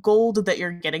gold that you're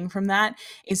getting from that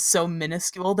is so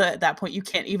minuscule that at that point you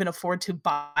can't even afford to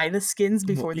buy the skins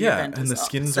before the event is up. And the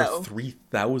skins are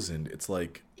 3,000. It's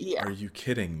like, are you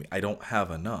kidding me? I don't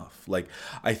have enough. Like,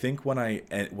 I think when I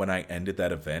ended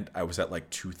that event, I was at like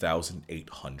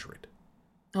 2,800.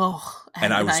 Oh,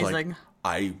 and I was like,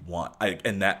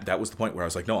 and that was the point where I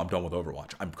was like, no, I'm done with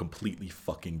Overwatch. I'm completely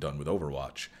fucking done with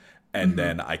Overwatch. And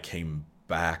then I came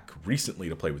back recently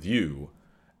to play with you,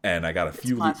 and I got a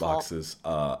few loot boxes.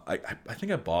 I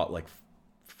think I bought like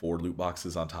 4 loot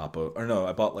boxes on top of, or no,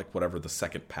 I bought like whatever the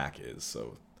second pack is.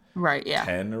 So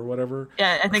 10 or whatever.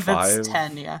 Yeah, I think that's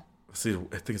 10. Yeah. See,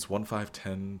 I think it's 1, 5,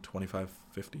 10, 25,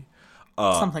 50.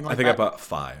 Something like that. I think I bought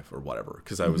 5 or whatever,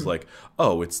 because I was like,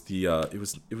 oh, it's the it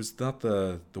was not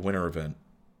the winter event.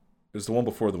 It was the one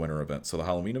before the winter event. So the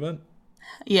Halloween event.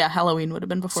 Yeah, Halloween would have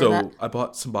been before that. So I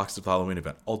bought some boxes of the Halloween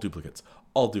event, all duplicates.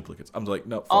 I'm like,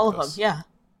 no, fuck all of this. them, yeah.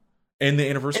 And the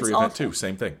anniversary event too,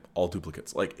 same thing, all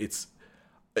duplicates. Like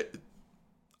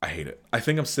I hate it. I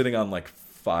think I'm sitting on like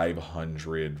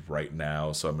 500 right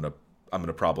now, so I'm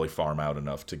gonna probably farm out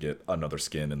enough to get another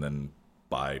skin and then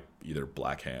buy either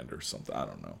Black Hand or something. I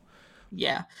don't know.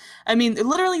 Yeah. I mean,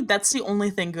 literally, that's the only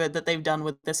thing good that they've done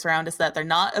with this round, is that they're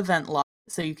not event locked,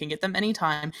 so you can get them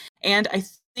anytime. And I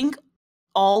think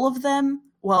all of them,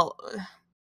 well,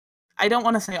 I don't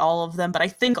want to say all of them, but I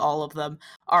think all of them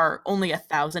are only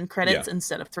 1,000 credits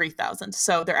instead of 3,000.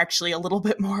 So they're actually a little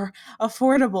bit more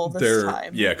affordable this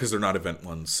time. Yeah, because they're not event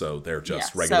ones, so they're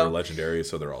just regular legendary,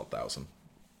 so they're all 1,000.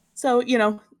 So,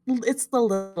 it's the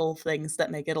little things that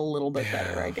make it a little bit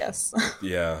better, I guess.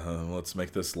 Let's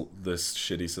make this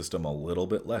shitty system a little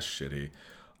bit less shitty.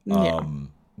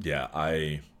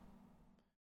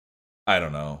 I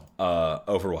don't know.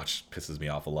 Overwatch pisses me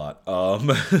off a lot.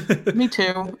 Me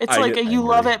too. It's like you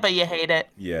love it, but you hate it.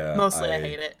 Yeah. Mostly I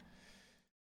hate it.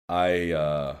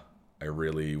 I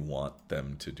really want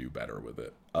them to do better with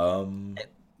it.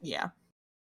 Yeah.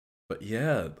 But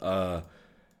yeah,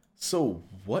 so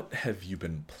what have you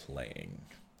been playing?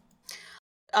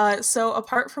 So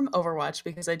apart from Overwatch,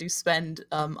 because I do spend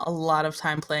a lot of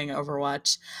time playing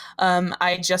Overwatch,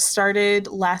 I just started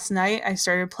last night. I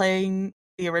started playing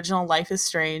the original Life is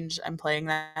Strange. I'm playing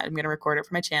that. I'm going to record it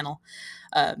for my channel.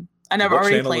 And I've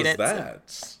already played it. That?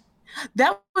 So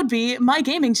that would be my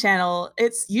gaming channel.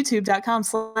 It's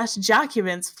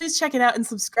youtube.com/Jocuments. Please check it out and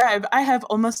subscribe. I have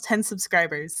almost 10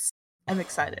 subscribers. I'm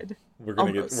excited. We're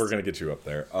gonna get you up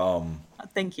there.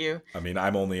 Thank you. I mean,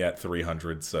 I'm only at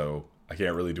 300, so I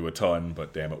can't really do a ton.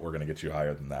 But damn it, we're gonna get you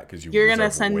higher than that, because you're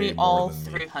gonna send me all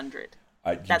 300.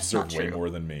 You That's not deserve way true. more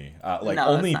than me. Like No, that's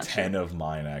only not 10 true. of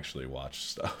mine actually watch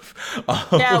stuff.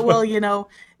 Yeah, well,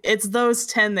 it's those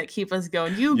 10 that keep us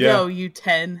going. You Yeah, go, you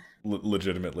 10.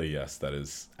 legitimately, yes, that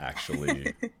is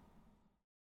actually.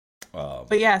 Um,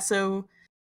 But yeah, so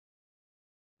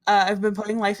I've been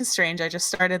playing Life is Strange. I just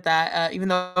started that, even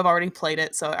though I've already played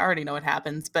it, so I already know what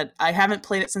happens. But I haven't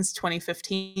played it since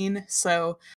 2015,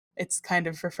 so it's kind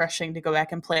of refreshing to go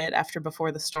back and play it after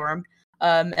Before the Storm.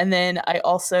 And then I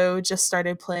also just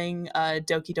started playing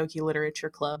Doki Doki Literature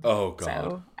Club, oh God.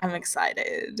 so I'm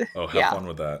excited. Oh, have Yeah, fun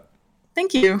with that.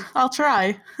 thank you. I'll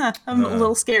try. I'm a Uh,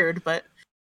 little scared, but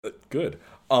Good.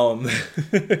 Um,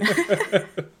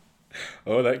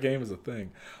 oh, that game is a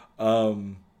thing.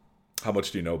 Um, how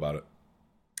much do you know about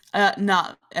it?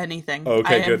 not anything. I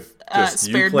Okay, have good. Just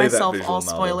you spared play that myself all visual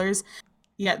novel. spoilers.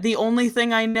 Yeah, the only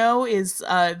thing I know is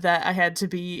that I had to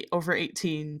be over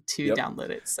 18 to Yep. download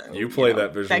it. So, You play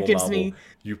that that visual gives novel. me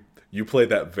You you play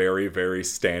that very, very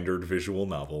standard visual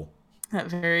novel.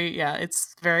 that yeah,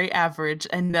 it's very average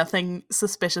and nothing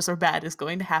suspicious or bad is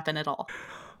going to happen at all.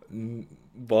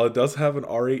 Well, it does have an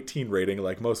R18 rating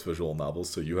like most visual novels,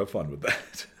 so you have fun with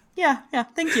that. Yeah, yeah,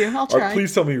 thank you. I'll try.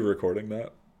 Please tell me you're recording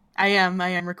that. I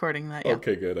am recording that, yeah.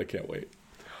 Okay, good. I can't wait.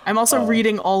 I'm also Uh,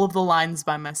 reading all of the lines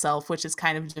by myself, which is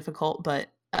kind of difficult, but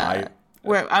I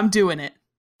where I'm doing it.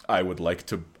 I would like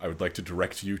to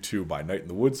direct you to my Night in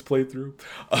the Woods playthrough,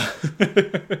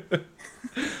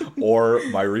 or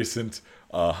my recent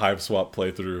Hive Swap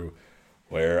playthrough,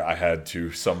 where I had to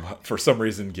for some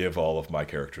reason give all of my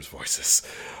characters voices.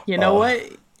 You know Uh,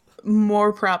 what?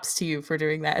 More props to you for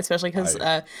doing that, especially because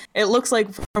I it looks like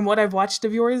from what I've watched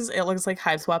of yours, it looks like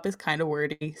Hive Swap is kind of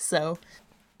wordy. So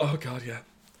oh God, yeah,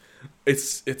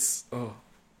 it's oh.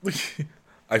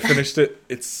 I finished it.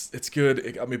 It's good.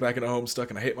 It got me back in a home stuck,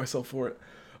 and I hate myself for it.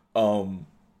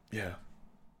 Yeah.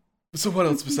 So what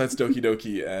else besides Doki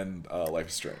Doki and Life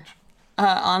is Strange?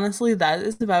 honestly, that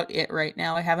is about it right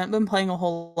now. I haven't been playing a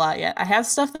whole lot yet. I have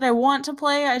stuff that I want to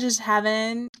play. I just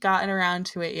haven't gotten around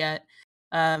to it yet.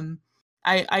 Um,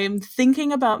 I am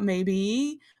thinking about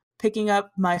maybe picking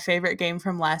up my favorite game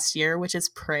from last year, which is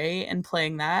Prey, and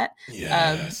playing that. Um,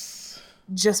 Yes.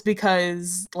 just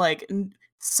because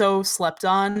so slept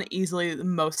on, easily the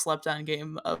most slept on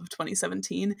game of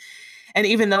 2017. And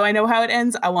even though I know how it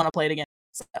ends, I want to play it again.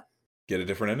 So, Get a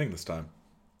different ending this time.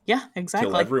 yeah, Kill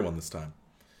exactly. everyone this time.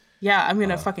 Yeah, I'm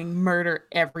gonna Uh, fucking murder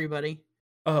everybody.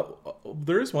 uh,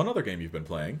 there is one other game you've been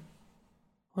playing.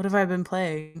 What have I been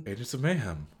playing? Agents of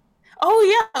Mayhem. Oh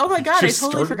yeah! Oh my You god, I just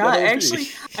totally started that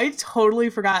forgot. OP. I totally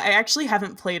forgot. I actually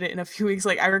haven't played it in a few weeks.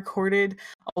 Like I recorded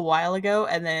a while ago,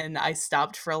 and then I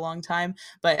stopped for a long time.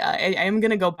 But I am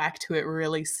gonna go back to it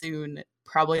really soon,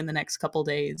 probably in the next couple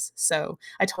days. So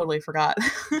I totally forgot.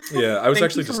 Yeah, I was Thank you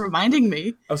actually for just reminding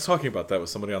me. I was talking about that with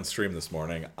somebody on stream this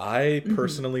morning. I Mhm.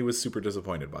 personally was super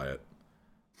disappointed by it.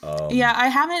 Yeah, Um, I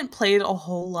haven't played a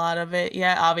whole lot of it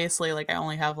yet. Obviously, like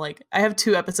I have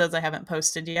 2 episodes I haven't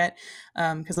posted yet,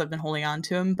 because I've been holding on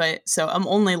to them. But so I'm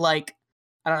only like,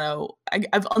 I don't know,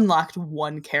 I've unlocked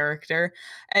one character,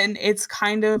 and it's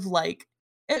kind of like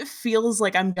it feels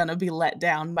like I'm gonna be let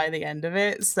down by the end of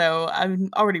it. So I'm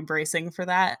already bracing for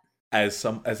that. as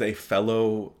a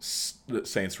fellow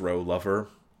Saints Row lover,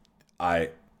 I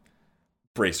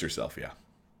brace yourself. Yeah,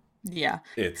 Yeah.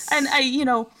 And it's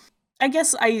I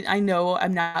guess I know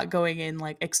I'm not going in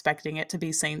like expecting it to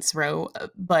be Saints Row,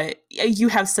 but you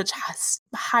have such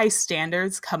high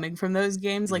standards coming from those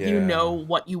games. Like you know yeah.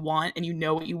 what you want and you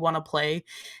know what you want to play,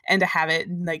 and to have it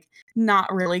like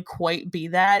not really quite be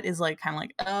that is like kind of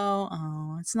like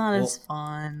oh, it's not as Well,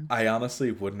 fun. I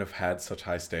honestly wouldn't have had such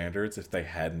high standards if they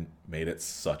hadn't made it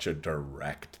such a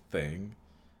direct thing.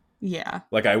 Yeah.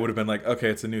 Like I would have been like, okay,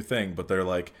 it's a new thing, but they're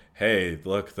like, hey,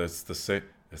 look, it's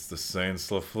the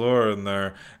Saints Lafleur in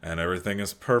there, and everything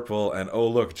is purple, and oh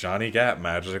look, Johnny Gat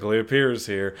magically appears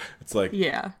here. It's like,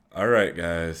 Yeah. all right,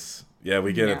 guys, yeah,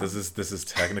 we get it. Yeah. This is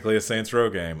technically a Saints Row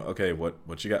game. Okay,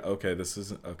 what you got? Okay, this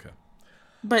isn't okay.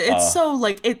 But Uh,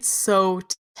 it's so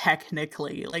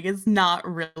technically like it's not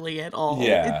really at all. It's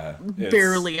yeah,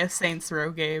 barely a Saints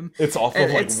Row game, it's off of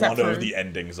like except one of for the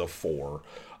endings of four.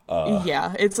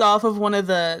 yeah, it's off of one of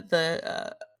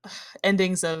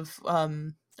endings of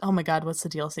oh my god, what's the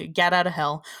DLC? Get Out of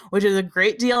Hell, which is a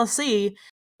great DLC,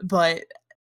 but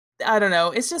I don't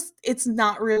know. It's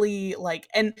not really like,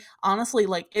 and honestly,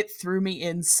 like it threw me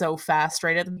in so fast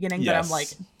right at the beginning that I'm like,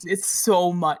 Yes. it's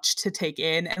so much to take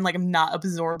in, and like I'm not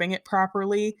absorbing it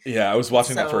properly. Yeah, I was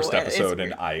watching that So first it's episode and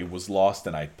weird. I was lost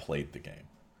and I played the game.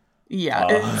 Yeah,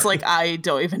 Uh, it's like I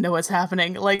don't even know what's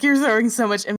happening. Like you're throwing so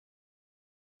much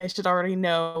I should already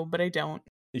know, but I don't.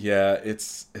 yeah,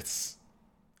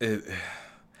 it,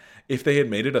 if they had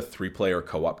made it a 3-player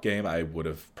co-op game, I would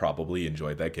have probably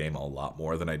enjoyed that game a lot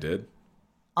more than I did.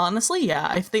 Honestly, yeah,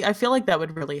 I feel like that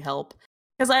would really help.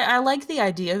 Because I like the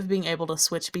idea of being able to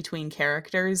switch between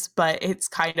characters, but it's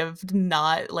kind of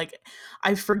not like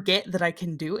I forget that I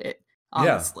can do it,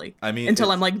 Yeah, honestly. I mean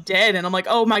Until I'm it's like dead and I'm like,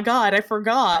 oh my god, I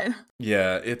forgot.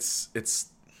 yeah, it's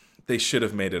they should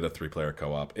have made it a 3-player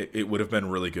co-op. It would have been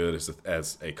really good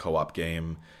as a co-op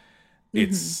game.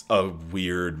 Hmm. It's a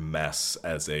weird mess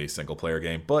as a single player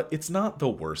game, but it's not the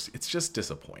worst. It's just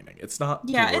disappointing. It's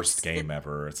not the Yeah, worst game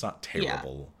ever. It's not yeah.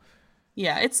 terrible.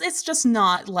 Yeah, it's just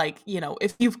not like,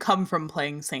 if you've come from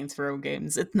playing Saints Row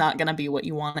games, it's not gonna be what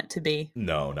you want it to be.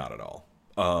 No, not at all.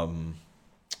 Um,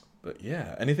 but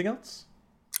yeah, anything else?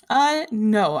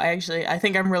 No, I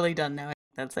think I'm really done now.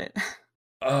 That's it.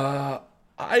 Uh,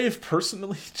 I've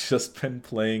personally just been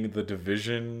playing The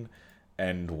Division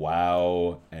and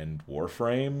WoW and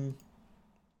Warframe.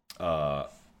 Uh,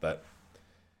 that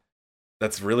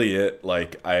that's really it.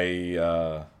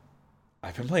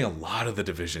 I've been playing a lot of The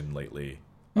Division lately.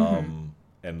 Hmm.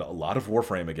 And a lot of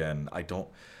Warframe again.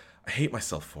 I hate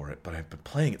myself for it, but I've been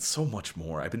playing it so much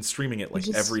more. I've been streaming it You like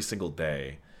every just single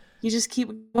day. you just keep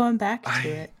going back to I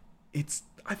it.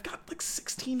 I've got like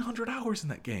 1,600 hours in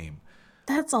that game.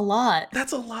 That's a lot.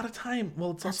 That's a lot of time.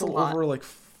 Well, it's That's a also lot. over like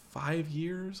 5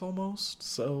 years almost.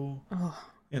 So,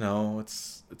 Oh.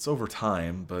 it's over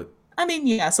time, but I mean,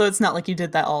 yeah, so it's not like you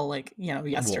did that all like, well,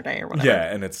 yesterday or whatever.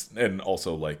 yeah, and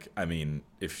also like I mean,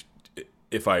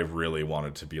 if I really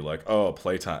wanted to be like, oh,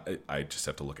 playtime, I just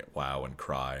have to look at WoW and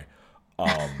cry.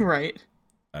 Um, Right.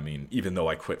 I mean, even though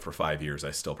I quit for 5 years,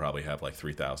 I still probably have like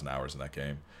 3,000 hours in that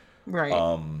game. Right.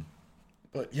 Um,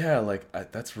 but yeah,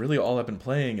 that's really all I've been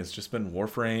playing. It's just been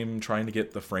Warframe, trying to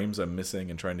get the frames I'm missing,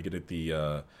 and trying to get the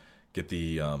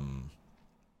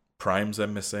primes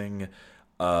I'm missing.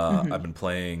 I've Hmm. been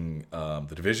playing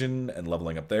the Division and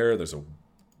leveling up there. There's a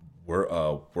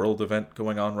world event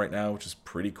going on right now, which is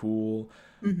pretty cool.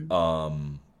 Hmm.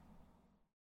 Um,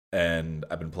 and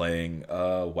I've been playing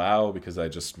WoW because I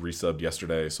just resubbed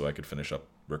yesterday so I could finish up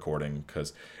recording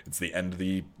because it's the end of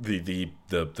the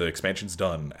expansion's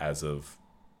done as of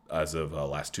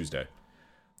last Tuesday.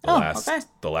 The Oh, okay.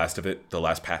 last the last of it, the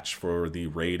last patch for the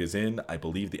raid is in. I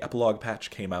believe the epilogue patch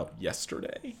came out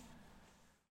yesterday.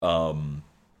 Um,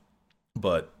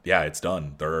 but yeah, it's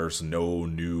done. There's no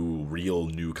real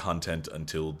new content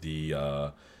until the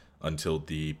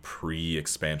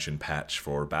pre-expansion patch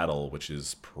for Battle, which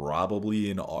is probably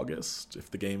in August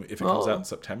if it comes out in Oh,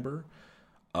 September.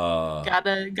 Uh,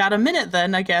 got a minute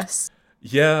then, I guess.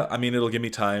 yeah, I mean it'll give me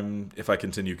time if I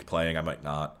continue playing. I might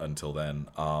not until then.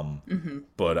 Hmm.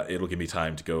 But it'll give me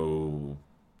time to go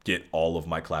get all of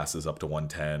my classes up to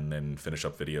 110 and finish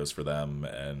up videos for them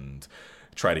and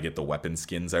try to get the weapon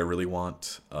skins I really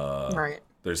want. Right.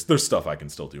 There's stuff I can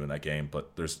still do in that game,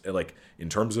 but there's like in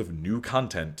terms of new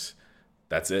content,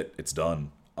 that's it. It's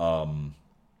done.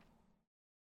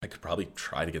 I could probably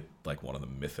try to get like one of the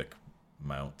mythic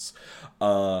mounts.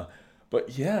 Uh,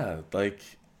 but yeah,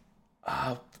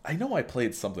 I know I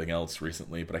played something else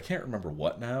recently, but I can't remember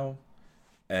what now.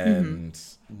 Hmm. And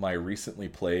my recently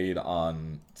played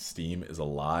on Steam is a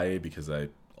lie because I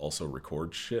also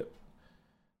record shit.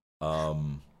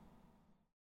 Um,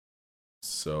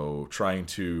 so trying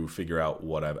to figure out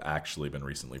what I've actually been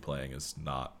recently playing is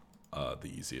not the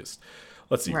easiest.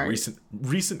 Let's see, Right.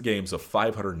 recent games of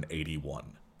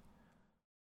 581.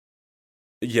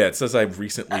 Yeah, it says I've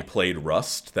recently Uh, played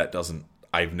Rust. That doesn't.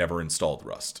 I've never installed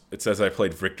Rust. It says I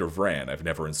played Victor Vran. I've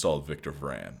never installed Victor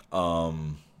Vran.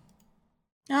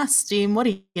 Steam, what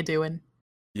are you doing?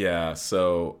 Yeah.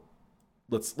 So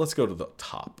let's go to the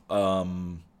top.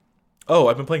 Oh,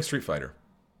 I've been playing Street Fighter.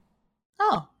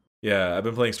 Oh. Yeah, I've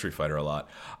been playing Street Fighter a lot.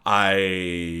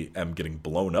 I am getting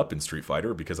blown up in Street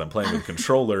Fighter because I'm playing with a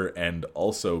controller and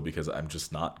also because I'm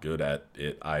just not good at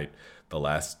it. The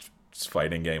last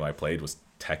fighting game I played was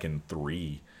Tekken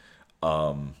 3.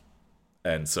 Um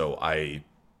and so I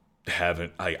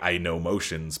know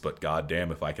motions, but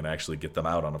goddamn if I can actually get them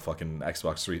out on a fucking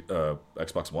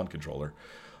Xbox One controller.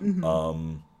 Hmm.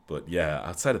 But yeah,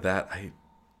 outside of that, I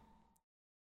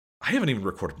haven't even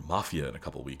recorded Mafia in a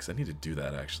couple weeks. I need to do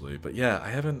that actually. But yeah, I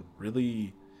haven't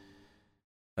really.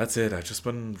 That's it. I've just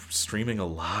been streaming a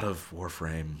lot of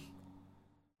Warframe.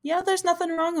 Yeah, there's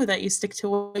nothing wrong with that. You stick to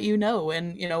what you know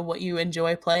and, what you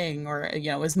enjoy playing or,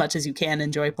 as much as you can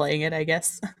enjoy playing it, I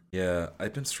guess. Yeah,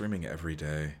 I've been streaming every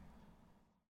day.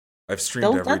 I've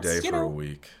streamed Though every day that's, for a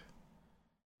week.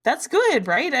 That's good,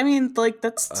 right? I mean, like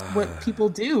that's what Uh, people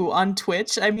do on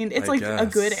Twitch. I mean, it's I like a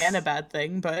good and a guess bad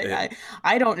thing, but it.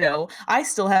 I don't know. I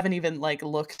still haven't even like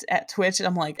looked at Twitch.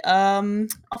 I'm like,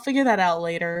 I'll figure that out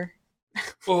later.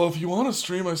 Well, if you want to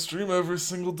stream, I stream every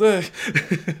single day.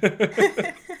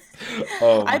 I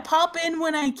um, pop in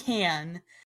when I can.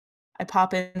 I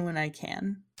pop in when I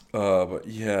can. but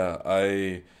yeah,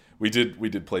 we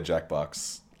did play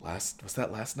Jackbox last. Was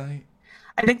that last night?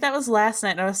 I think that was last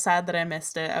night and I was sad that I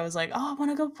missed it. I was like, "Oh, I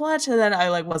want to go watch," and then I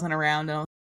like wasn't around and I was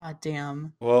like, "God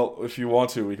damn." Well, if you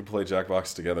want to, we can play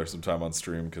Jackbox together sometime on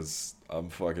stream because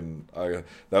I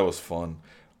that was fun.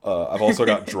 I've also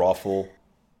got Drawful,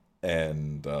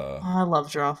 and Oh, I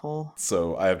love Drawful.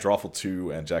 so I have Drawful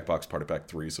 2 and Jackbox Party Pack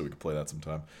 3, so we can play that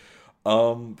sometime.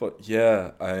 But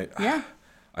yeah, Yeah.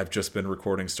 I've just been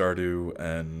recording Stardew,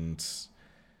 and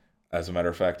as a matter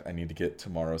of fact, I need to get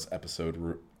tomorrow's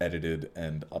episode edited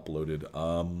and uploaded.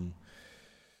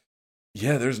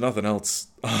 Yeah, there's nothing else.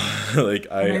 Like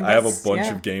I mean, I have a that's bunch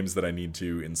yeah. of games that I need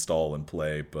to install and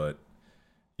play, but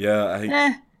yeah, I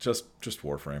Eh, just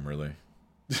Warframe really.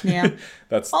 yeah.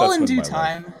 All That's in been due my life.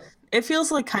 time. It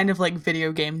feels like kind of like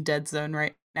video game dead zone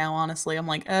right now, honestly. I'm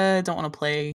like, I don't want to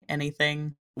play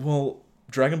anything. Well,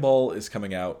 Dragon Ball is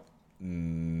coming out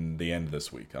the end of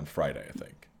this week on Friday, I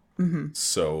think. Hmm.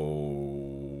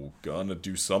 So gonna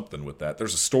do something with that.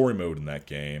 There's a story mode in that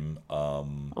game.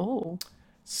 Oh.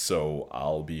 So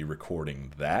I'll be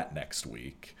recording that next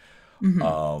week. Hmm.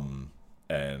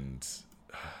 And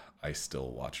I still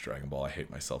watch Dragon Ball. I hate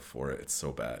myself for it. It's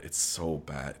so bad. It's so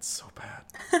bad. It's so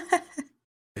bad.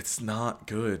 It's not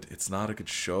good. It's not a good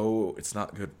show. It's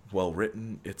not good, well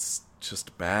written. It's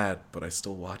just bad, but I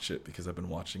still watch it because I've been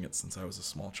watching it since I was a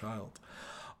small child.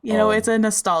 You know, it's Um, a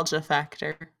nostalgia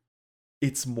factor.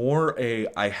 it's more a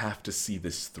I have to see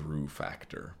this through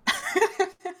factor.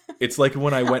 It's like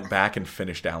when I went back and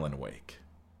finished Alan Wake.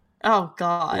 Oh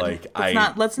God. Like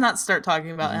I Let's not start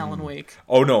talking about Alan Wake.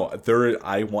 Oh no, there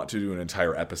I want to do an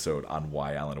entire episode on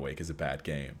why Alan Wake is a bad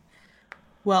game.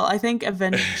 Well, I think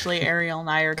eventually Ariel and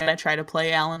I are gonna try to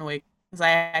play Alan Wake because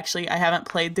I haven't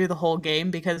played through the whole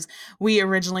game because we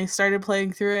originally started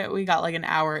playing through it. We got like an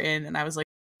hour in and I was like,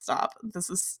 stop, this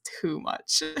is too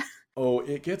much. Oh,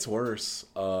 it gets worse.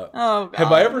 Oh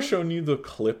Have I ever God. shown you the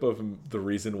clip of the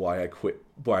reason why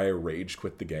I rage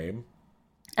quit the game?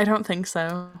 I don't think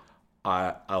so.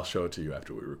 I'll show it to you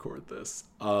after we record this.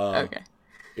 Okay.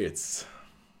 It's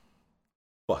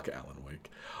fuck Alan Wake.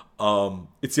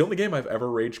 It's the only game I've ever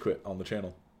rage quit on the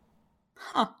channel.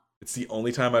 Huh. It's the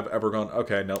only time I've ever gone,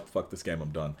 okay, nope, fuck this game,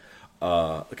 I'm done.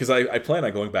 Because I plan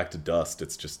on going back to Dust.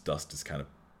 It's just Dust is kind of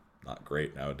not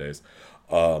great nowadays.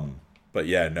 But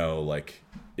yeah, no, like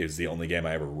it was the only game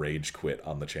I ever rage quit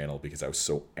on the channel because I was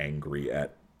so angry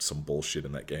at some bullshit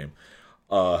in that game.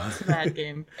 Uh, It's a bad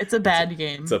game. It's a it's a, bad it's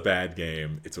game. a bad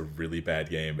game. It's a really bad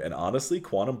game. And honestly,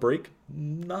 Quantum Break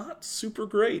not super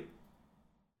great.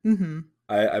 Mm-hmm.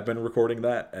 I've been recording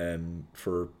that, and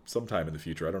for some time in the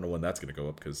future, I don't know when that's going to go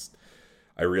up because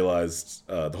I realized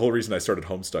the whole reason I started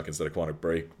Homestuck instead of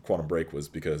Quantum Break was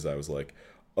because I was like,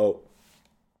 oh,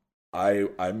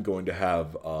 I'm going to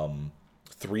have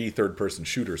three third person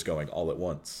shooters going all at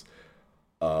once.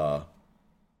 Uh,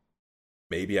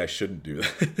 Maybe I shouldn't do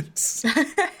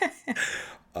that.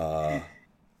 uh,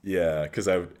 yeah,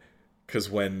 because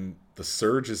when the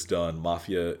Surge is done,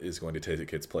 Mafia is going to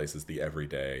take its place as the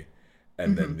everyday,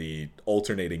 and Hmm. then the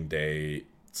alternating day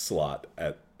slot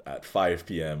at 5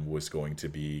 p.m. was going to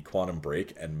be Quantum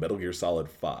Break and Metal Gear Solid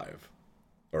 5,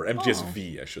 or MGS Oh.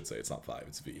 V, I should say. It's not 5,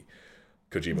 it's V.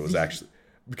 Kojima was V. actually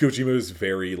Kojima was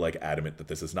very like adamant that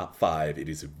this is not 5, it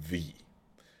is V.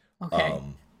 Okay.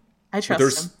 Um, I but trust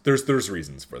him. there's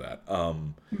reasons for that.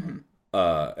 Hmm.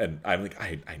 And I'm like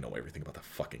I know everything about the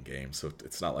fucking game, so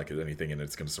it's not like anything in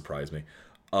it's going to surprise me.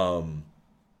 Um,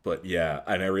 but yeah,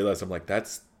 and I realized I'm like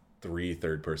that's three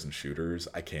third person shooters.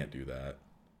 I can't do that.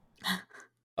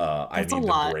 I That's a need to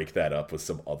lot. break that up with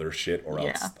some other shit, or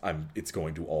else Yeah. it's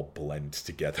going to all blend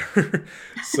together.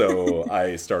 So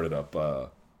I started up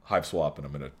Hive Swap, and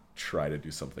I'm gonna try to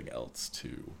do something else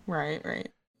too. Right, right.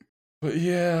 But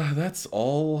yeah, that's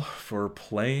all for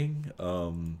playing.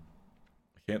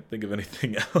 I can't think of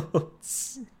anything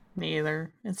else. Me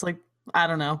either. It's like, I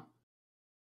don't know.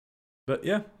 But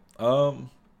yeah, um,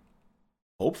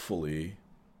 hopefully,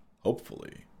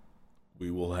 hopefully,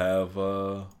 we will have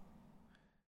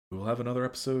another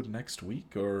episode next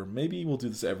week, or maybe we'll do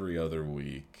this every other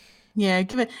week. Yeah,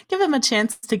 give him a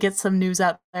chance to get some news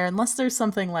out there, unless there's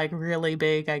something like really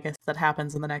big, I guess, that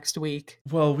happens in the next week.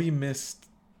 Well, we missed.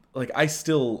 Like, I'm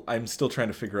still trying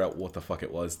to figure out what the fuck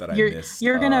it was that I You're missed.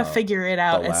 you're gonna figure it The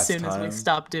out as last soon as we time.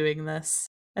 stop doing this.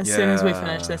 As soon as we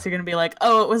finish this, you're gonna be like,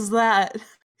 "Oh, it was that."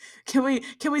 Can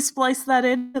we splice that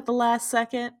in at the last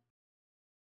second?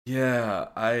 Yeah,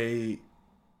 I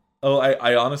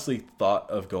honestly thought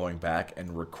of going back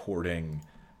and recording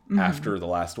Mhm. after the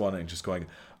last one and just going,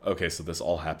 okay, so this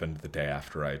all happened the day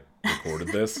after I recorded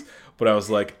this. But I was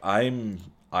like, I'm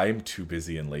too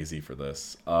busy and lazy for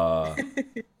this.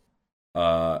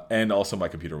 And also my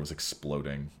computer was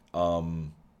exploding.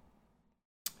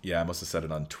 Yeah, I must have said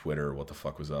it on Twitter. What the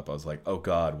fuck was up? I was like, oh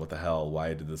god, what the hell?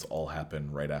 Why did this all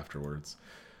happen right afterwards?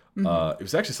 Mhm. It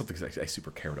was actually something I super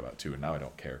cared about too, and now I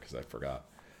don't care because I forgot.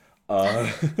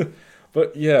 Uh,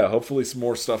 but yeah, hopefully some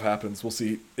more stuff happens. We'll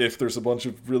see if there's a bunch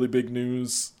of really big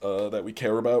news that we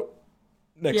care about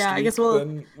next Yeah, I guess week.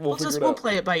 Then we'll figure it we'll out.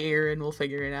 play it by ear and we'll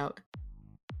figure it out.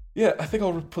 Yeah, I think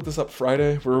I'll put this up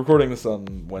Friday. We're recording this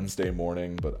on Wednesday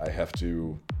morning, but I have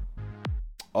to.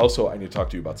 Also, I need to talk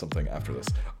to you about something after this.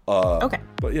 Okay.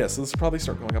 But yeah, so this will probably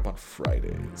start going up on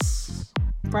Fridays.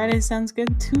 Friday sounds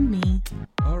good to me.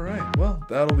 All right. Well,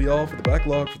 that'll be all for the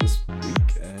backlog for this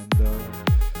week, and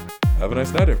have a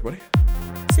nice night, everybody.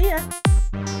 See ya.